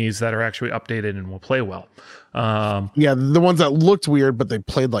harmonies that are actually updated and will play well. Yeah, the ones that looked weird, but they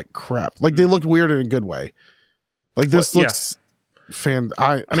played like crap. Like they looked weird in a good way. Like this Well, looks fan.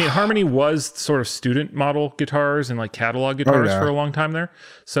 I mean, Harmony was sort of student model guitars and like catalog guitars yeah. for a long time there.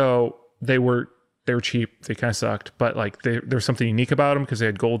 So they were cheap. They kind of sucked, but like there's something unique about them because they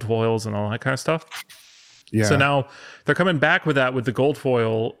had gold foils and all that kind of stuff. Yeah. So now they're coming back with that with the gold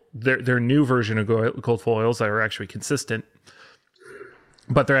foil, their new version of gold foils that are actually consistent.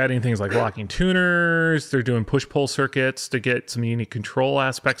 But they're adding things like locking tuners. They're doing push-pull circuits to get some unique control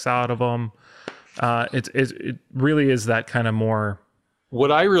aspects out of them. It really is that kind of more.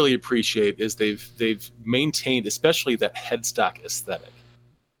 What I really appreciate is they've maintained, especially that headstock aesthetic,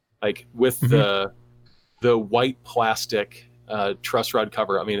 like with the white plastic truss rod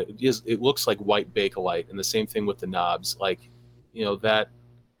cover. I mean, it looks like white Bakelite, and the same thing with the knobs, like that,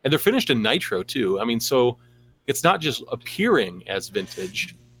 and they're finished in nitro too. I mean, so it's not just appearing as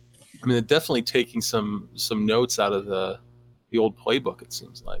vintage. I mean, they're definitely taking some notes out of the old playbook. It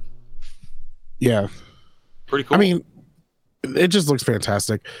seems like yeah. pretty cool. I mean, it just looks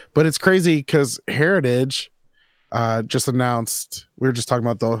fantastic, but it's crazy because Heritage just announced. We were just talking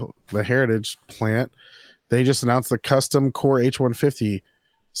about the Heritage plant. They just announced the custom Core H150,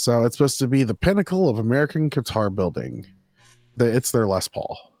 so it's supposed to be the pinnacle of American guitar building. It's their Les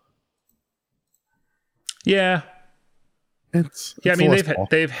Paul. Yeah. It's I a mean, Les Paul.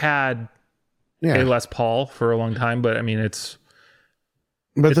 they've had a Les Paul for a long time, but I mean,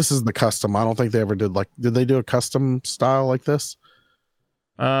 But this is the custom. I don't think they ever did did they do a custom style like this?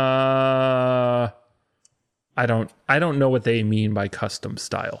 I don't know what they mean by custom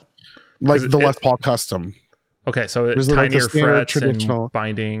style. Like the Les Paul custom. Okay, so it's There's tinier the standard frets traditional and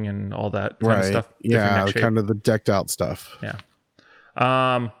binding and all that kind of stuff. Yeah, kind of the decked out stuff. Yeah.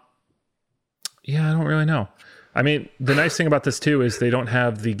 Yeah, I don't really know. I mean, the nice thing about this too is they don't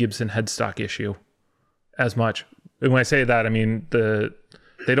have the Gibson headstock issue as much. And when I say that, I mean they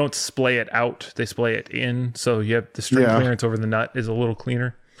don't splay it out; they splay it in. So you have the string clearance over the nut is a little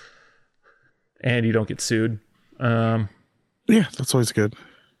cleaner, and you don't get sued. Yeah, that's always good.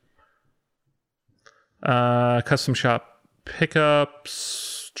 Custom shop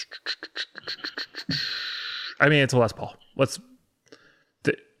pickups. I mean, it's a Les Paul.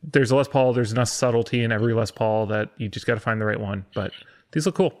 There's a Les Paul. There's enough subtlety in every Les Paul that you just got to find the right one. But these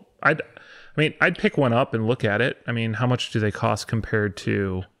look cool. I'd pick one up and look at it. I mean, how much do they cost compared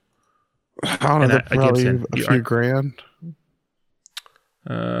to? I don't know. They're probably a few grand.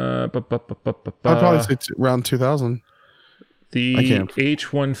 I'd probably say around 2,000. The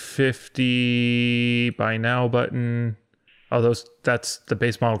H150 buy now button. Oh, that's the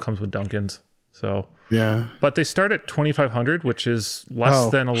base model comes with Duncans. So yeah, but they start at 2,500, which is less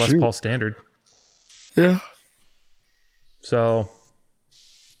than a Les Paul standard. Yeah. So.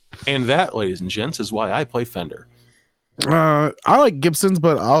 And that, ladies and gents, is why I play Fender. I like Gibsons,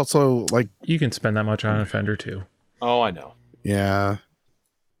 but I also like. You can spend that much on a Fender too. Oh, I know. Yeah.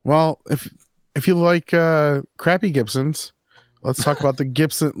 Well, if you like crappy Gibsons, let's talk about the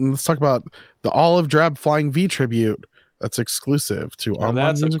Gibson. Let's talk about the Olive Drab Flying V tribute. That's exclusive to online.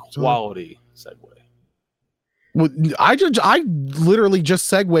 That's a quality segue. Well, I literally just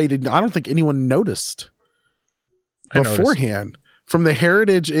segued, and I don't think anyone noticed beforehand. From the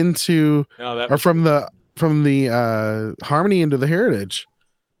Heritage into, from the Harmony into the Heritage.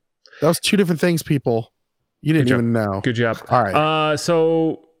 That was two different things, people. You didn't even know. Good job. All right.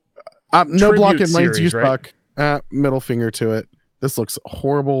 So no block in lanes use right? buck. Middle finger to it. This looks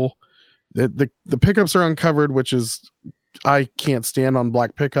horrible. The pickups are uncovered, which is I can't stand on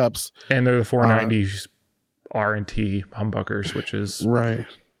black pickups. And they're the 490s R&T humbuckers, which is right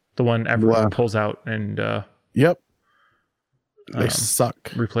the one everyone pulls out and yep. They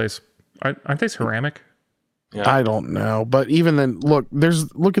suck. Replace. Aren't they ceramic? Yeah. I don't know, but even then, look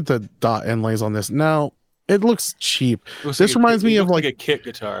at the dot inlays on this. Now it looks cheap. This reminds me of like a kit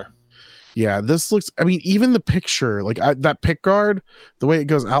guitar. Yeah, this looks. I mean, even the picture, like that pick guard, the way it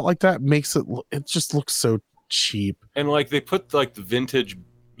goes out like that makes it. It just looks so cheap. And like they put like the vintage,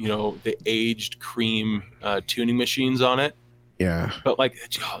 the aged cream tuning machines on it. Yeah, but like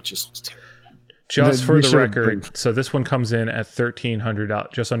it just looks terrible. Just for the record, so this one comes in at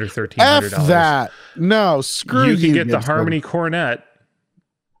 $1,300, just under $1,300. F that. No, screw you. You can get the Harmony Cornet.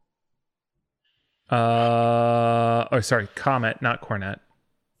 Comet, not Cornet.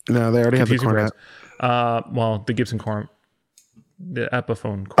 No, they already have the Cornet. Well, the Gibson Cornet, the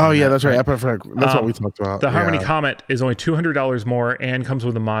Epiphone Cornet. Oh yeah, that's right. Epiphone. That's what we talked about. The Harmony Comet is only $200 more and comes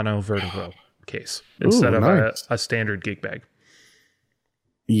with a mono vertigo case instead of a standard gig bag.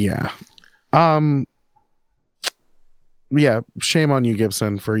 Yeah. Yeah, shame on you,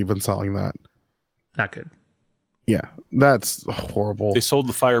 Gibson, for even selling that. Not good. Yeah, that's horrible. They sold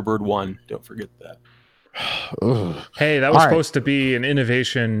the Firebird 1. Don't forget that. Hey, that was supposed to be an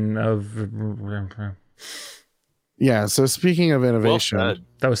innovation of. Yeah, so speaking of innovation,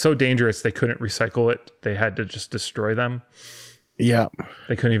 that was so dangerous they couldn't recycle it. They had to just destroy them. Yeah.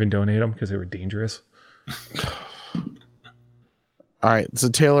 They couldn't even donate them because they were dangerous. All right, so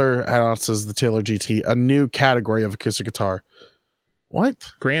Taylor announces the Taylor GT, a new category of acoustic guitar.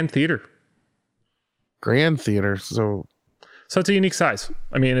 What? Grand Theater. So it's a unique size.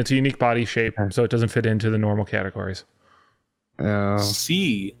 I mean, it's a unique body shape, so it doesn't fit into the normal categories.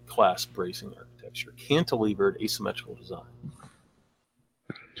 C class bracing architecture, cantilevered asymmetrical design,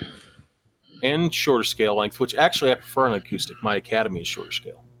 and shorter scale length, which actually I prefer on acoustic. My Academy is shorter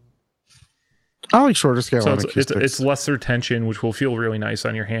scale. I like shorter scale. So it's lesser tension, which will feel really nice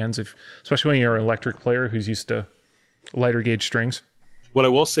on your hands, especially when you're an electric player who's used to lighter gauge strings. What I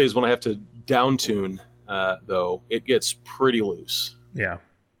will say is when I have to down tune, though, it gets pretty loose. Yeah.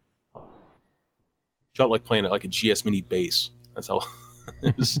 Felt like playing it like a GS Mini bass. That's how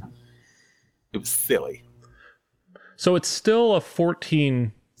it was. It was silly. So it's still a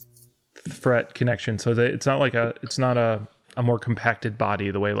 14 fret connection, so that it's not a more compacted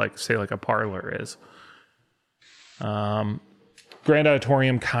body the way say a Parlor is. Grand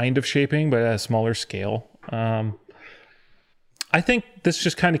Auditorium kind of shaping, but at a smaller scale. I think this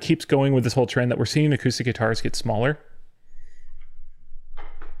just kind of keeps going with this whole trend that we're seeing acoustic guitars get smaller.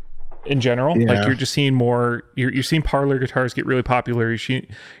 In general, like you're just seeing more. You're seeing parlor guitars get really popular. You're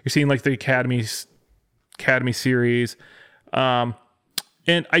seeing like the Academy series, and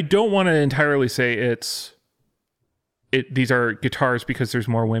I don't want to entirely say these are guitars because there's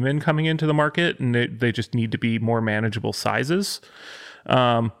more women coming into the market and they just need to be more manageable sizes.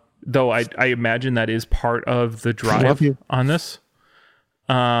 Though I imagine that is part of the drive on this.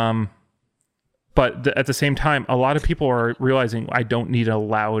 But at the same time, a lot of people are realizing I don't need a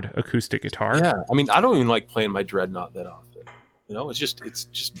loud acoustic guitar. Yeah, I mean, I don't even like playing my Dreadnought that often. You know, it's just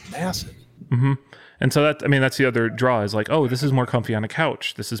massive. Mm-hmm. And so that's the other draw is like, oh, this is more comfy on a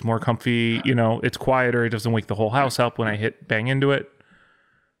couch. This is more comfy. You know, it's quieter. It doesn't wake the whole house up when I bang into it.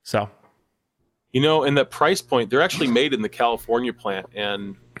 So, you know, and that price point, they're actually made in the California plant,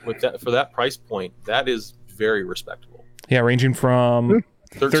 and for that price point, that is very respectable. Yeah, ranging from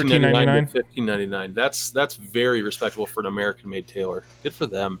 $13.99 to $15.99. That's very respectable for an American-made Taylor. Good for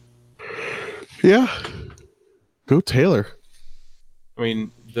them. Yeah, go Taylor. I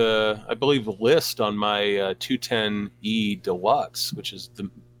mean, I believe the list on my 210E Deluxe, which is the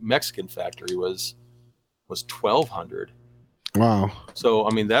Mexican factory, was $1,200. Wow. So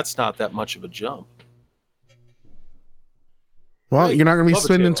I mean, that's not that much of a jump. Well, Right. you're not going to be Love a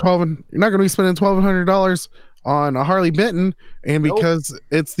spending Taylor. $1,200 on a Harley Benton, and because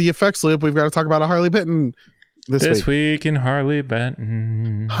it's the effects loop, we've got to talk about a Harley Benton this week in Harley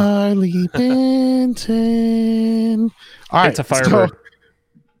Benton. Harley Benton. All right, It's a Firebird.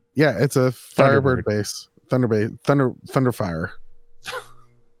 It's a Firebird base. Thunderfire.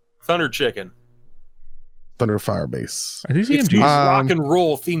 Thunder Chicken. Thunderfire base. Are these It's EMGs? rock and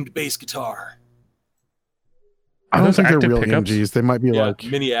roll themed bass guitar. I Are don't those think they're active real pickups? EMGs. They might be Yeah, like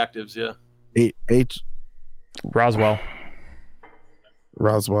mini actives. Yeah. Roswell.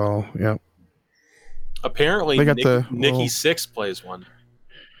 Roswell. Yeah. Apparently, They got Nikki Six plays one.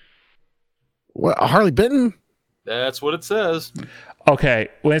 What, a Harley Benton? That's what it says. Okay,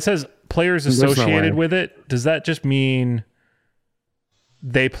 when it says players There's no associated way. with it, does that just mean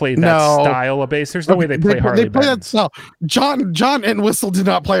they play that style of bass? There's no way they play Harley They play Benton. that style. John Entwistle did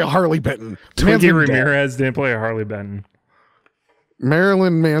not play a Harley Benton. Man's Twiggy been dead. Ramirez didn't play a Harley Benton.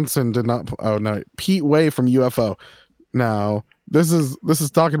 Marilyn Manson did not. Oh no, Pete Way from UFO. No, this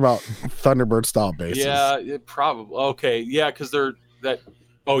is talking about Thunderbird style basses. Yeah, it probably. Okay, yeah, because they're that.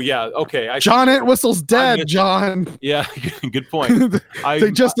 Oh yeah, okay. John Entwistle's dead. John. Yeah, good point.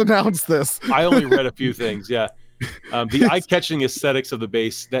 They just announced this. I only read a few things. Yeah, the eye-catching aesthetics of the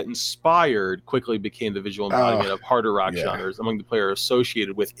bass that inspired quickly became the visual embodiment of harder rock genres among the players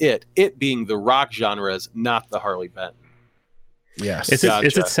associated with it. It being the rock genres, not the Harley Benton. Yes. Is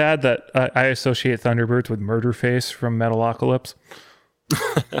it sad that I associate Thunderbirds with Murderface from Metalocalypse?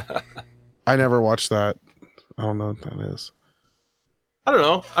 I never watched that. I don't know what that is. I don't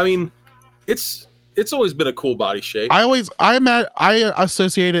know. I mean, it's always been a cool body shape. I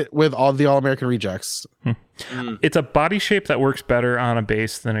associate it with all the All American Rejects. It's a body shape that works better on a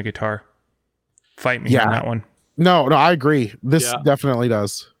bass than a guitar. Fight me on that one. No, I agree. This definitely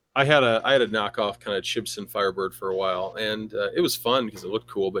does. I had a knockoff kind of Chibson Firebird for a while, and it was fun because it looked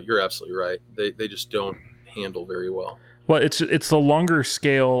cool. But you're absolutely right; they just don't handle very well. Well, it's the longer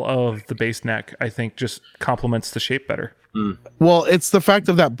scale of the bass neck. I think just complements the shape better. Well, it's the fact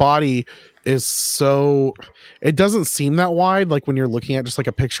of that body is so it doesn't seem that wide, like when you're looking at just like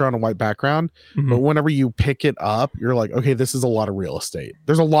a picture on a white background. But whenever you pick it up, you're like, okay, this is a lot of real estate.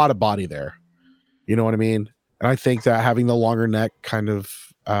 There's a lot of body there. You know what I mean? And I think that having the longer neck kind of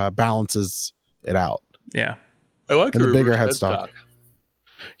balances it out. Yeah. I like the bigger headstock.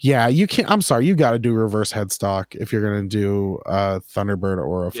 Yeah, you can't. I'm sorry, you got to do reverse headstock if you're gonna do a Thunderbird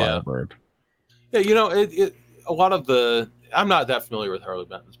or a Firebird. Yeah, you know, a lot of the. I'm not that familiar with Harley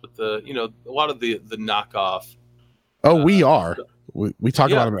Bentons, but a lot of the knockoff. Oh, we are. We talk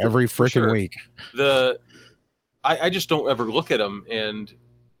about them every freaking week. I just don't ever look at them, and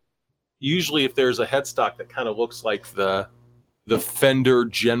usually if there's a headstock that kind of looks like the Fender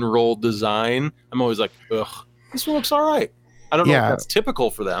general design, I'm always like, ugh, this one looks all right. I don't know if that's typical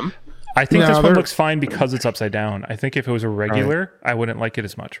for them. I think this one looks fine because it's upside down. I think if it was a regular, I wouldn't like it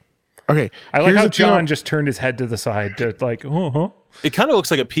as much. Okay. I like how John just turned his head to the side to like, It kind of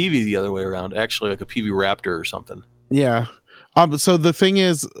looks like a Peavey the other way around, actually, like a Peavey Raptor or something. Yeah. So the thing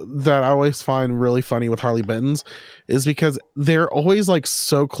is that I always find really funny with Harley Bentons is because they're always like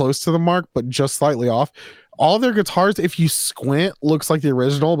so close to the mark, but just slightly off. All their guitars, if you squint, looks like the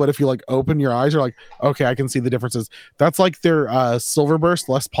original, but if you like open your eyes, you're like, okay, I can see the differences. That's like their Silverburst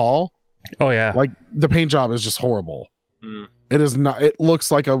Les Paul. Oh yeah, like the paint job is just horrible. It is not. It looks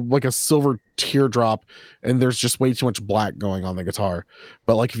like a silver teardrop, and there's just way too much black going on the guitar.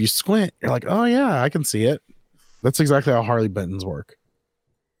 But like if you squint, you're like, oh yeah, I can see it. That's exactly how Harley Bentons work.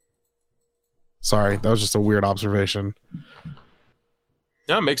 Sorry, that was just a weird observation.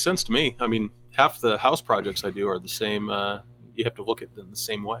 Yeah, it makes sense to me. I mean, half the house projects I do are the same. You have to look at them the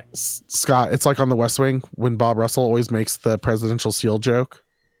same way. Scott, it's like on The West Wing when Bob Russell always makes the presidential seal joke.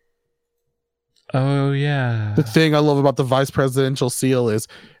 Oh yeah. The thing I love about the vice presidential seal is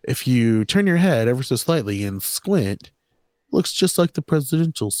if you turn your head ever so slightly and squint, it looks just like the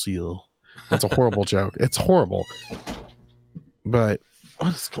presidential seal. That's a horrible joke. It's horrible. But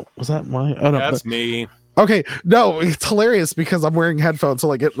was that my? Oh no, that's me. Okay, no, it's hilarious because I'm wearing headphones, so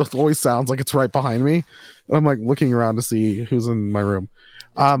like it always sounds like it's right behind me. And I'm like looking around to see who's in my room.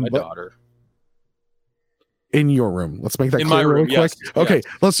 My daughter. In your room. Let's make that in clear my room, real quick. yes, Okay,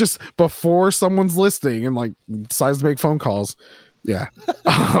 yes. let's just before someone's listening and like decides to make phone calls. Yeah.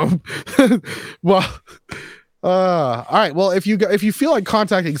 Well, all right. Well, if you feel like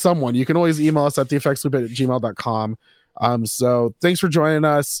contacting someone, you can always email us at theeffectsloop@gmail.com. So thanks for joining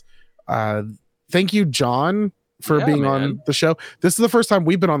us. Thank you, John, for being on the show. This is the first time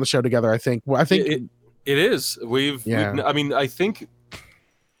we've been on the show together. I think. Well, I think it is. I mean, I think.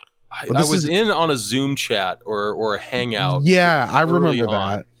 I was in on a Zoom chat or a Hangout. Yeah, I remember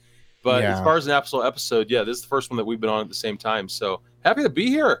that. But as far as an actual episode, this is the first one that we've been on at the same time. So happy to be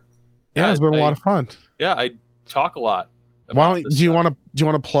here. Yeah, it's been a lot of fun. Yeah, I talk a lot. Do you want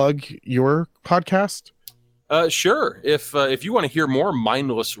to plug your podcast? Sure. If you want to hear more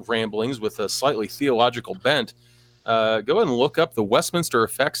mindless ramblings with a slightly theological bent, go ahead and look up the Westminster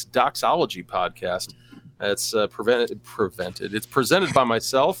Effects Doxology podcast. It's prevented. It's presented by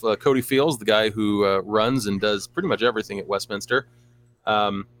myself, Cody Fields, the guy who runs and does pretty much everything at Westminster.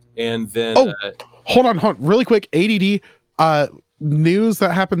 And then hold on, really quick. ADD news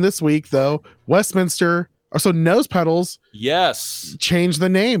that happened this week though. Westminster, so Nose Pedals, changed the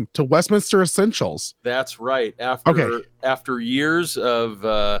name to Westminster Essentials. That's right. After years of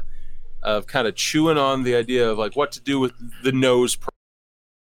kind of chewing on the idea of like what to do with the nose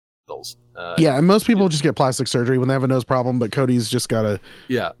pedals. And most people just get plastic surgery when they have a nose problem, but Cody's just got to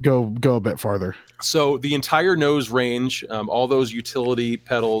go a bit farther. So the entire nose range, all those utility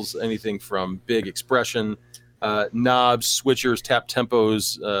pedals, anything from big expression, knobs, switchers, tap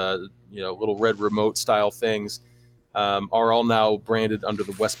tempos, little red remote style things, are all now branded under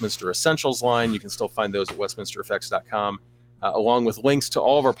the Westminster Essentials line. You can still find those at westminstereffects.com, along with links to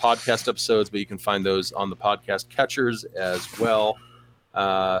all of our podcast episodes, but you can find those on the podcast catchers as well.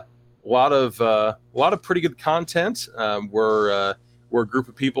 A lot of pretty good content. We're a group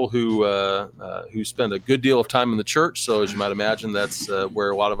of people who spend a good deal of time in the church. So as you might imagine, that's where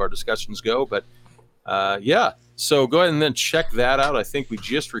a lot of our discussions go. But so go ahead and then check that out. I think we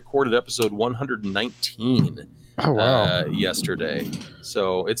just recorded episode 119 yesterday.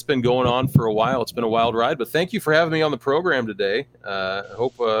 So it's been going on for a while. It's been a wild ride. But thank you for having me on the program today. I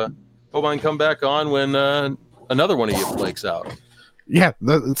hope I can come back on when another one of you flakes out. Yeah,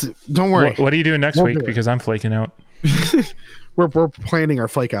 don't worry. What are you doing next week? Because I'm flaking out. We're planning our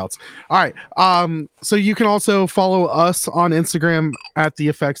flake outs. All right. So you can also follow us on Instagram at The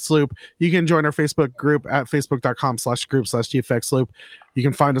Effects Loop. You can join our Facebook group at facebook.com/group/The Effects Loop. You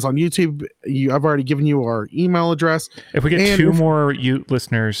can find us on YouTube. I've already given you our email address. If we get two more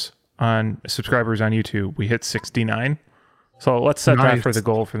subscribers on YouTube, we hit 69. So let's set that for the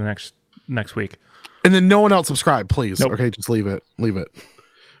goal for the next week. And then no one else subscribe, please. Nope. Okay, just leave it.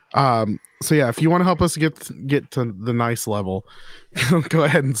 So yeah, if you want to help us get to the nice level, go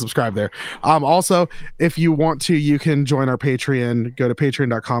ahead and subscribe there. Also, if you want to, you can join our Patreon. Go to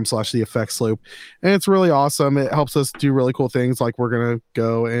patreon.com/The Effects Loop, and it's really awesome. It helps us do really cool things, like we're gonna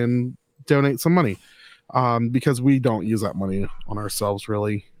go and donate some money, because we don't use that money on ourselves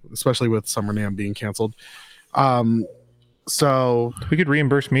really, especially with Summer NAMM being canceled. So we could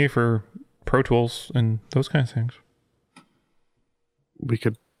reimburse me for Pro Tools and those kinds of things. We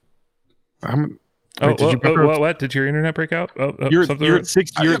could. What? Did your internet break out? You're at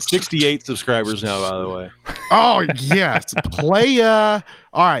 68 subscribers now, by the way. Oh yes, playa.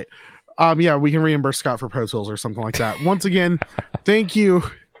 All right. We can reimburse Scott for Pro Tools or something like that. Once again, thank you,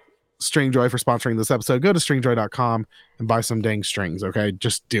 Stringjoy, for sponsoring this episode. Go to stringjoy.com and buy some dang strings. Okay,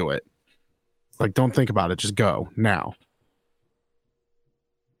 just do it. Like, don't think about it. Just go now.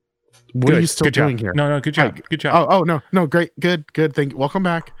 What are you still doing here? No, good job. Good job. Oh, no, great, good. Thank you. Welcome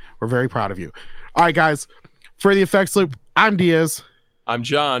back. We're very proud of you. All right, guys. For The Effects Loop, I'm Diaz. I'm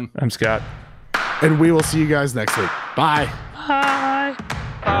John. I'm Scott. And we will see you guys next week. Bye. Bye.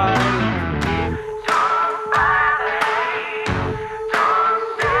 Bye.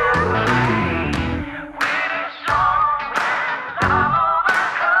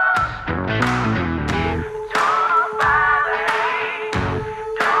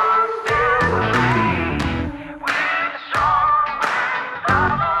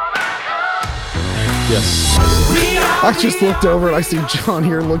 I just looked over and I see John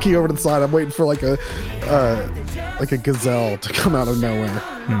here looking over to the side. I'm waiting for like a gazelle to come out of nowhere.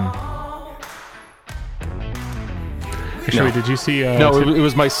 Actually, did you see? No, it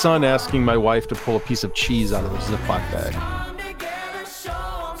was my son asking my wife to pull a piece of cheese out of a Ziploc bag.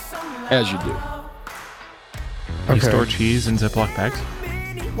 As you do. You store cheese in Ziploc bags?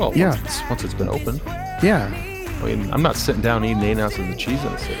 Well, Yeah. once it's been opened. Yeah. I mean, I'm not sitting down eating 8 ounces of cheese in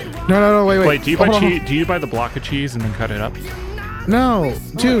a sitting. No, wait. Wait, do you buy Hold on. cheese? Do you buy the block of cheese and then cut it up? No,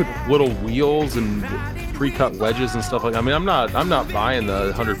 dude. Little wheels and pre-cut wedges and stuff like that. I mean, I'm not buying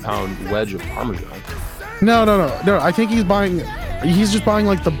the 100-pound wedge of Parmesan. No. I think he's just buying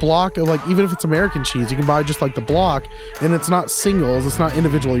like the block of, like, even if it's American cheese, you can buy just like the block, and it's not singles, it's not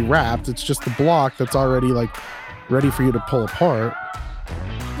individually wrapped, it's just the block that's already like ready for you to pull apart.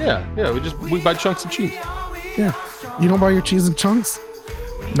 Yeah, we buy chunks of cheese. Yeah. You don't buy your cheese in chunks?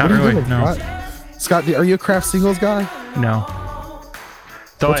 Not What are you really. doing, No. Scott, are you a Kraft Singles guy? No.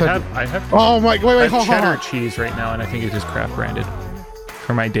 Though What type I have Oh my, I wait, have hold cheddar on. cheese right now, and I think it is Kraft branded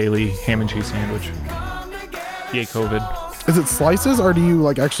for my daily ham and cheese sandwich. Yay, COVID. Is it slices or do you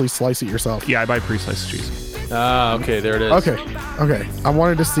like actually slice it yourself? Yeah, I buy pre-sliced cheese. Ah, okay, there it is. Okay. I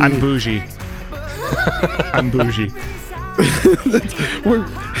wanted to see. I'm bougie. I'm bougie.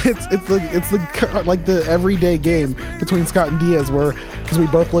 it's like the everyday game between Scott and Diaz, where because we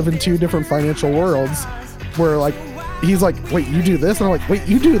both live in two different financial worlds, where like he's like, wait, you do this, and I'm like, wait,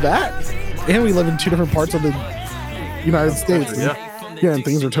 you do that, and we live in two different parts of the United States. Yeah, and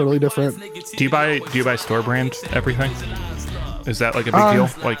things are totally different. Do you buy store brand everything? Is that like a big deal?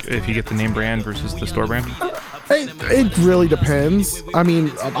 Like if you get the name brand versus the store brand? It really depends. I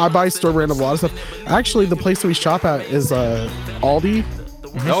mean, I buy store brand of a lot of stuff. Actually, the place that we shop at is Aldi.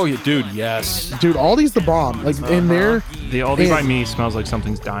 Oh, yeah, dude, yes. Dude, Aldi's the bomb. Like in there, The Aldi by me smells like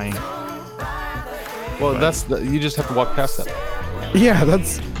something's dying. Well, you just have to walk past that. yeah,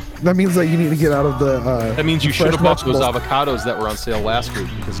 that means that you need to get out of the. That means you the should fresh have bought those vegetables. avocados that were on sale last week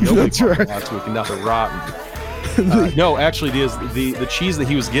because nobody That's bought right. them last week and now they're rotten. No, actually, the cheese that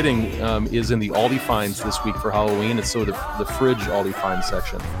he was getting is in the Aldi Finds this week for Halloween. It's sort of the fridge Aldi Finds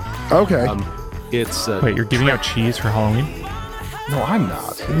section. Okay. It's Wait, you're giving out cheese for Halloween? no, I'm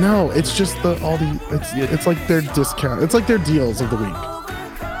not. No, it's just the Aldi. It's like their discount. It's like their deals of the week.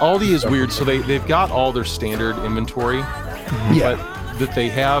 Aldi is weird. So they've got all their standard inventory, Yeah. but that they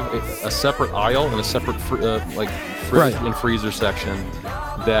have a separate aisle and a separate like fridge Right. and freezer section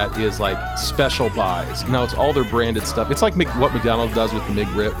that is like special buys. Now it's all their branded stuff. It's like what McDonald's does with the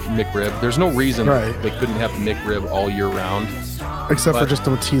McRib. There's no reason Right. they couldn't have the McRib all year round. Except for But- just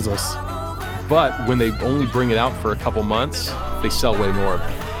to tease us. But when they only bring it out for a couple months, they sell way more of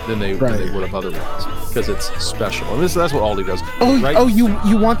it than they would have otherwise because it's special. And that's what Aldi does. Right?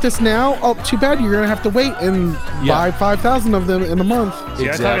 You want this now? Oh, too bad. You're gonna have to wait and buy 5,000 of them in a month. See,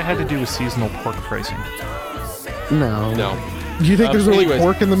 I thought it had to do with seasonal pork pricing. No. No. Do you think there's really anyways.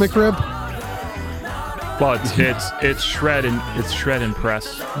 pork in the McRib? Well, it's shred and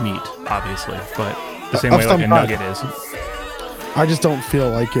press meat, obviously, but the same Of way like some a kind. nugget is. I just don't feel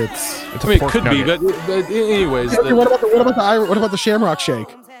like it's. It's I a mean, it pork could nugget. be, but anyways. Okay, what about the Shamrock Shake?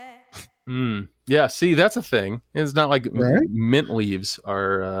 Yeah, see, that's a thing. It's not like Right? mint leaves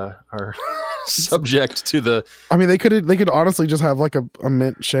are subject to the. I mean, they could honestly just have like a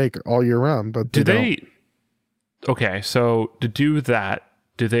mint shake all year round, but Do don't. they? Okay, so to do that,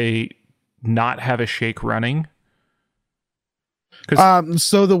 do they not have a shake running?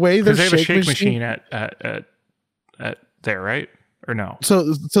 So the way their Because they have a shake shake machine at there, right? Or no? So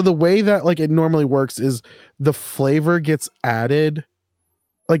the way that like it normally works is the flavor gets added.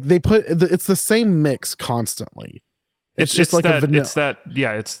 Like they put it's the same mix constantly. It's just like that, a vanilla.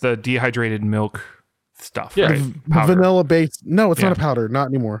 It's the dehydrated milk stuff, Yeah. right? Powder. Vanilla based. No, it's Yeah. not a powder. Not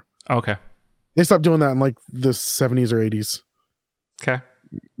anymore. Okay. They stopped doing that in like the 70s or 80s. Okay.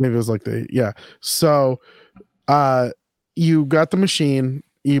 Maybe it was like so you got the machine,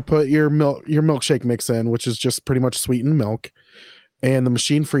 you put your milkshake mix in, which is just pretty much sweetened milk, and the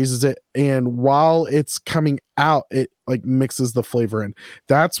machine freezes it, and while it's coming out it like mixes the flavor in.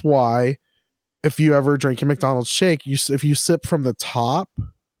 That's why if you ever drink a McDonald's shake, if you sip from the top,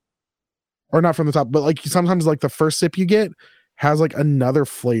 or not from the top, but like sometimes like the first sip you get has like another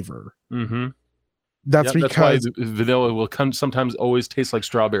flavor. Mm-hmm. That's That's why because the vanilla will sometimes always taste like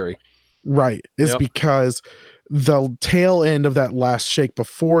strawberry. right is Yep. because the tail end of that last shake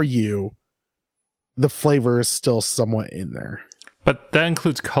before the flavor is still somewhat in there. But that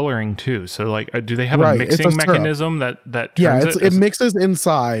includes coloring too. So like, do they have Right, a it's a mixing syrup. mechanism that Yeah, turns it mixes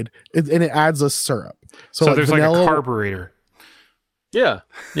inside and it adds a syrup. So like there's vanilla, like a carburetor. Yeah.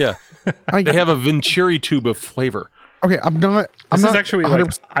 They have a Venturi tube of flavor. Okay, I'm This is not actually 100%.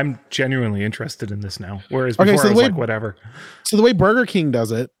 like I'm genuinely interested in this now. Whereas Okay, before so I the was way- like, whatever. So the way Burger King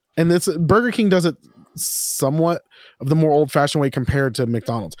does it, and Burger King does it somewhat of the more old-fashioned way compared to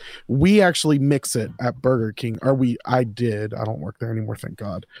McDonald's. We actually mix it at Burger King, or I did. I don't work there anymore, thank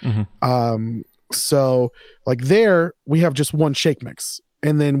God. Mhm. So like there, we have just one shake mix,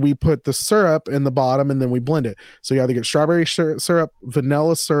 and then we put the syrup in the bottom, and then we blend it. So you either get strawberry syrup,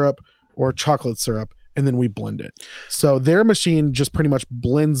 vanilla syrup, or chocolate syrup, and then we blend it. So their machine just pretty much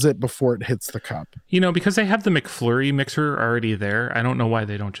blends it before it hits the cup. You know, because they have the McFlurry mixer already there, I don't know why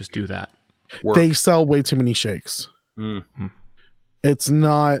they don't just do that. Work. They sell way too many shakes. It's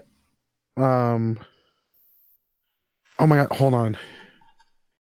not. Oh my God! Hold on.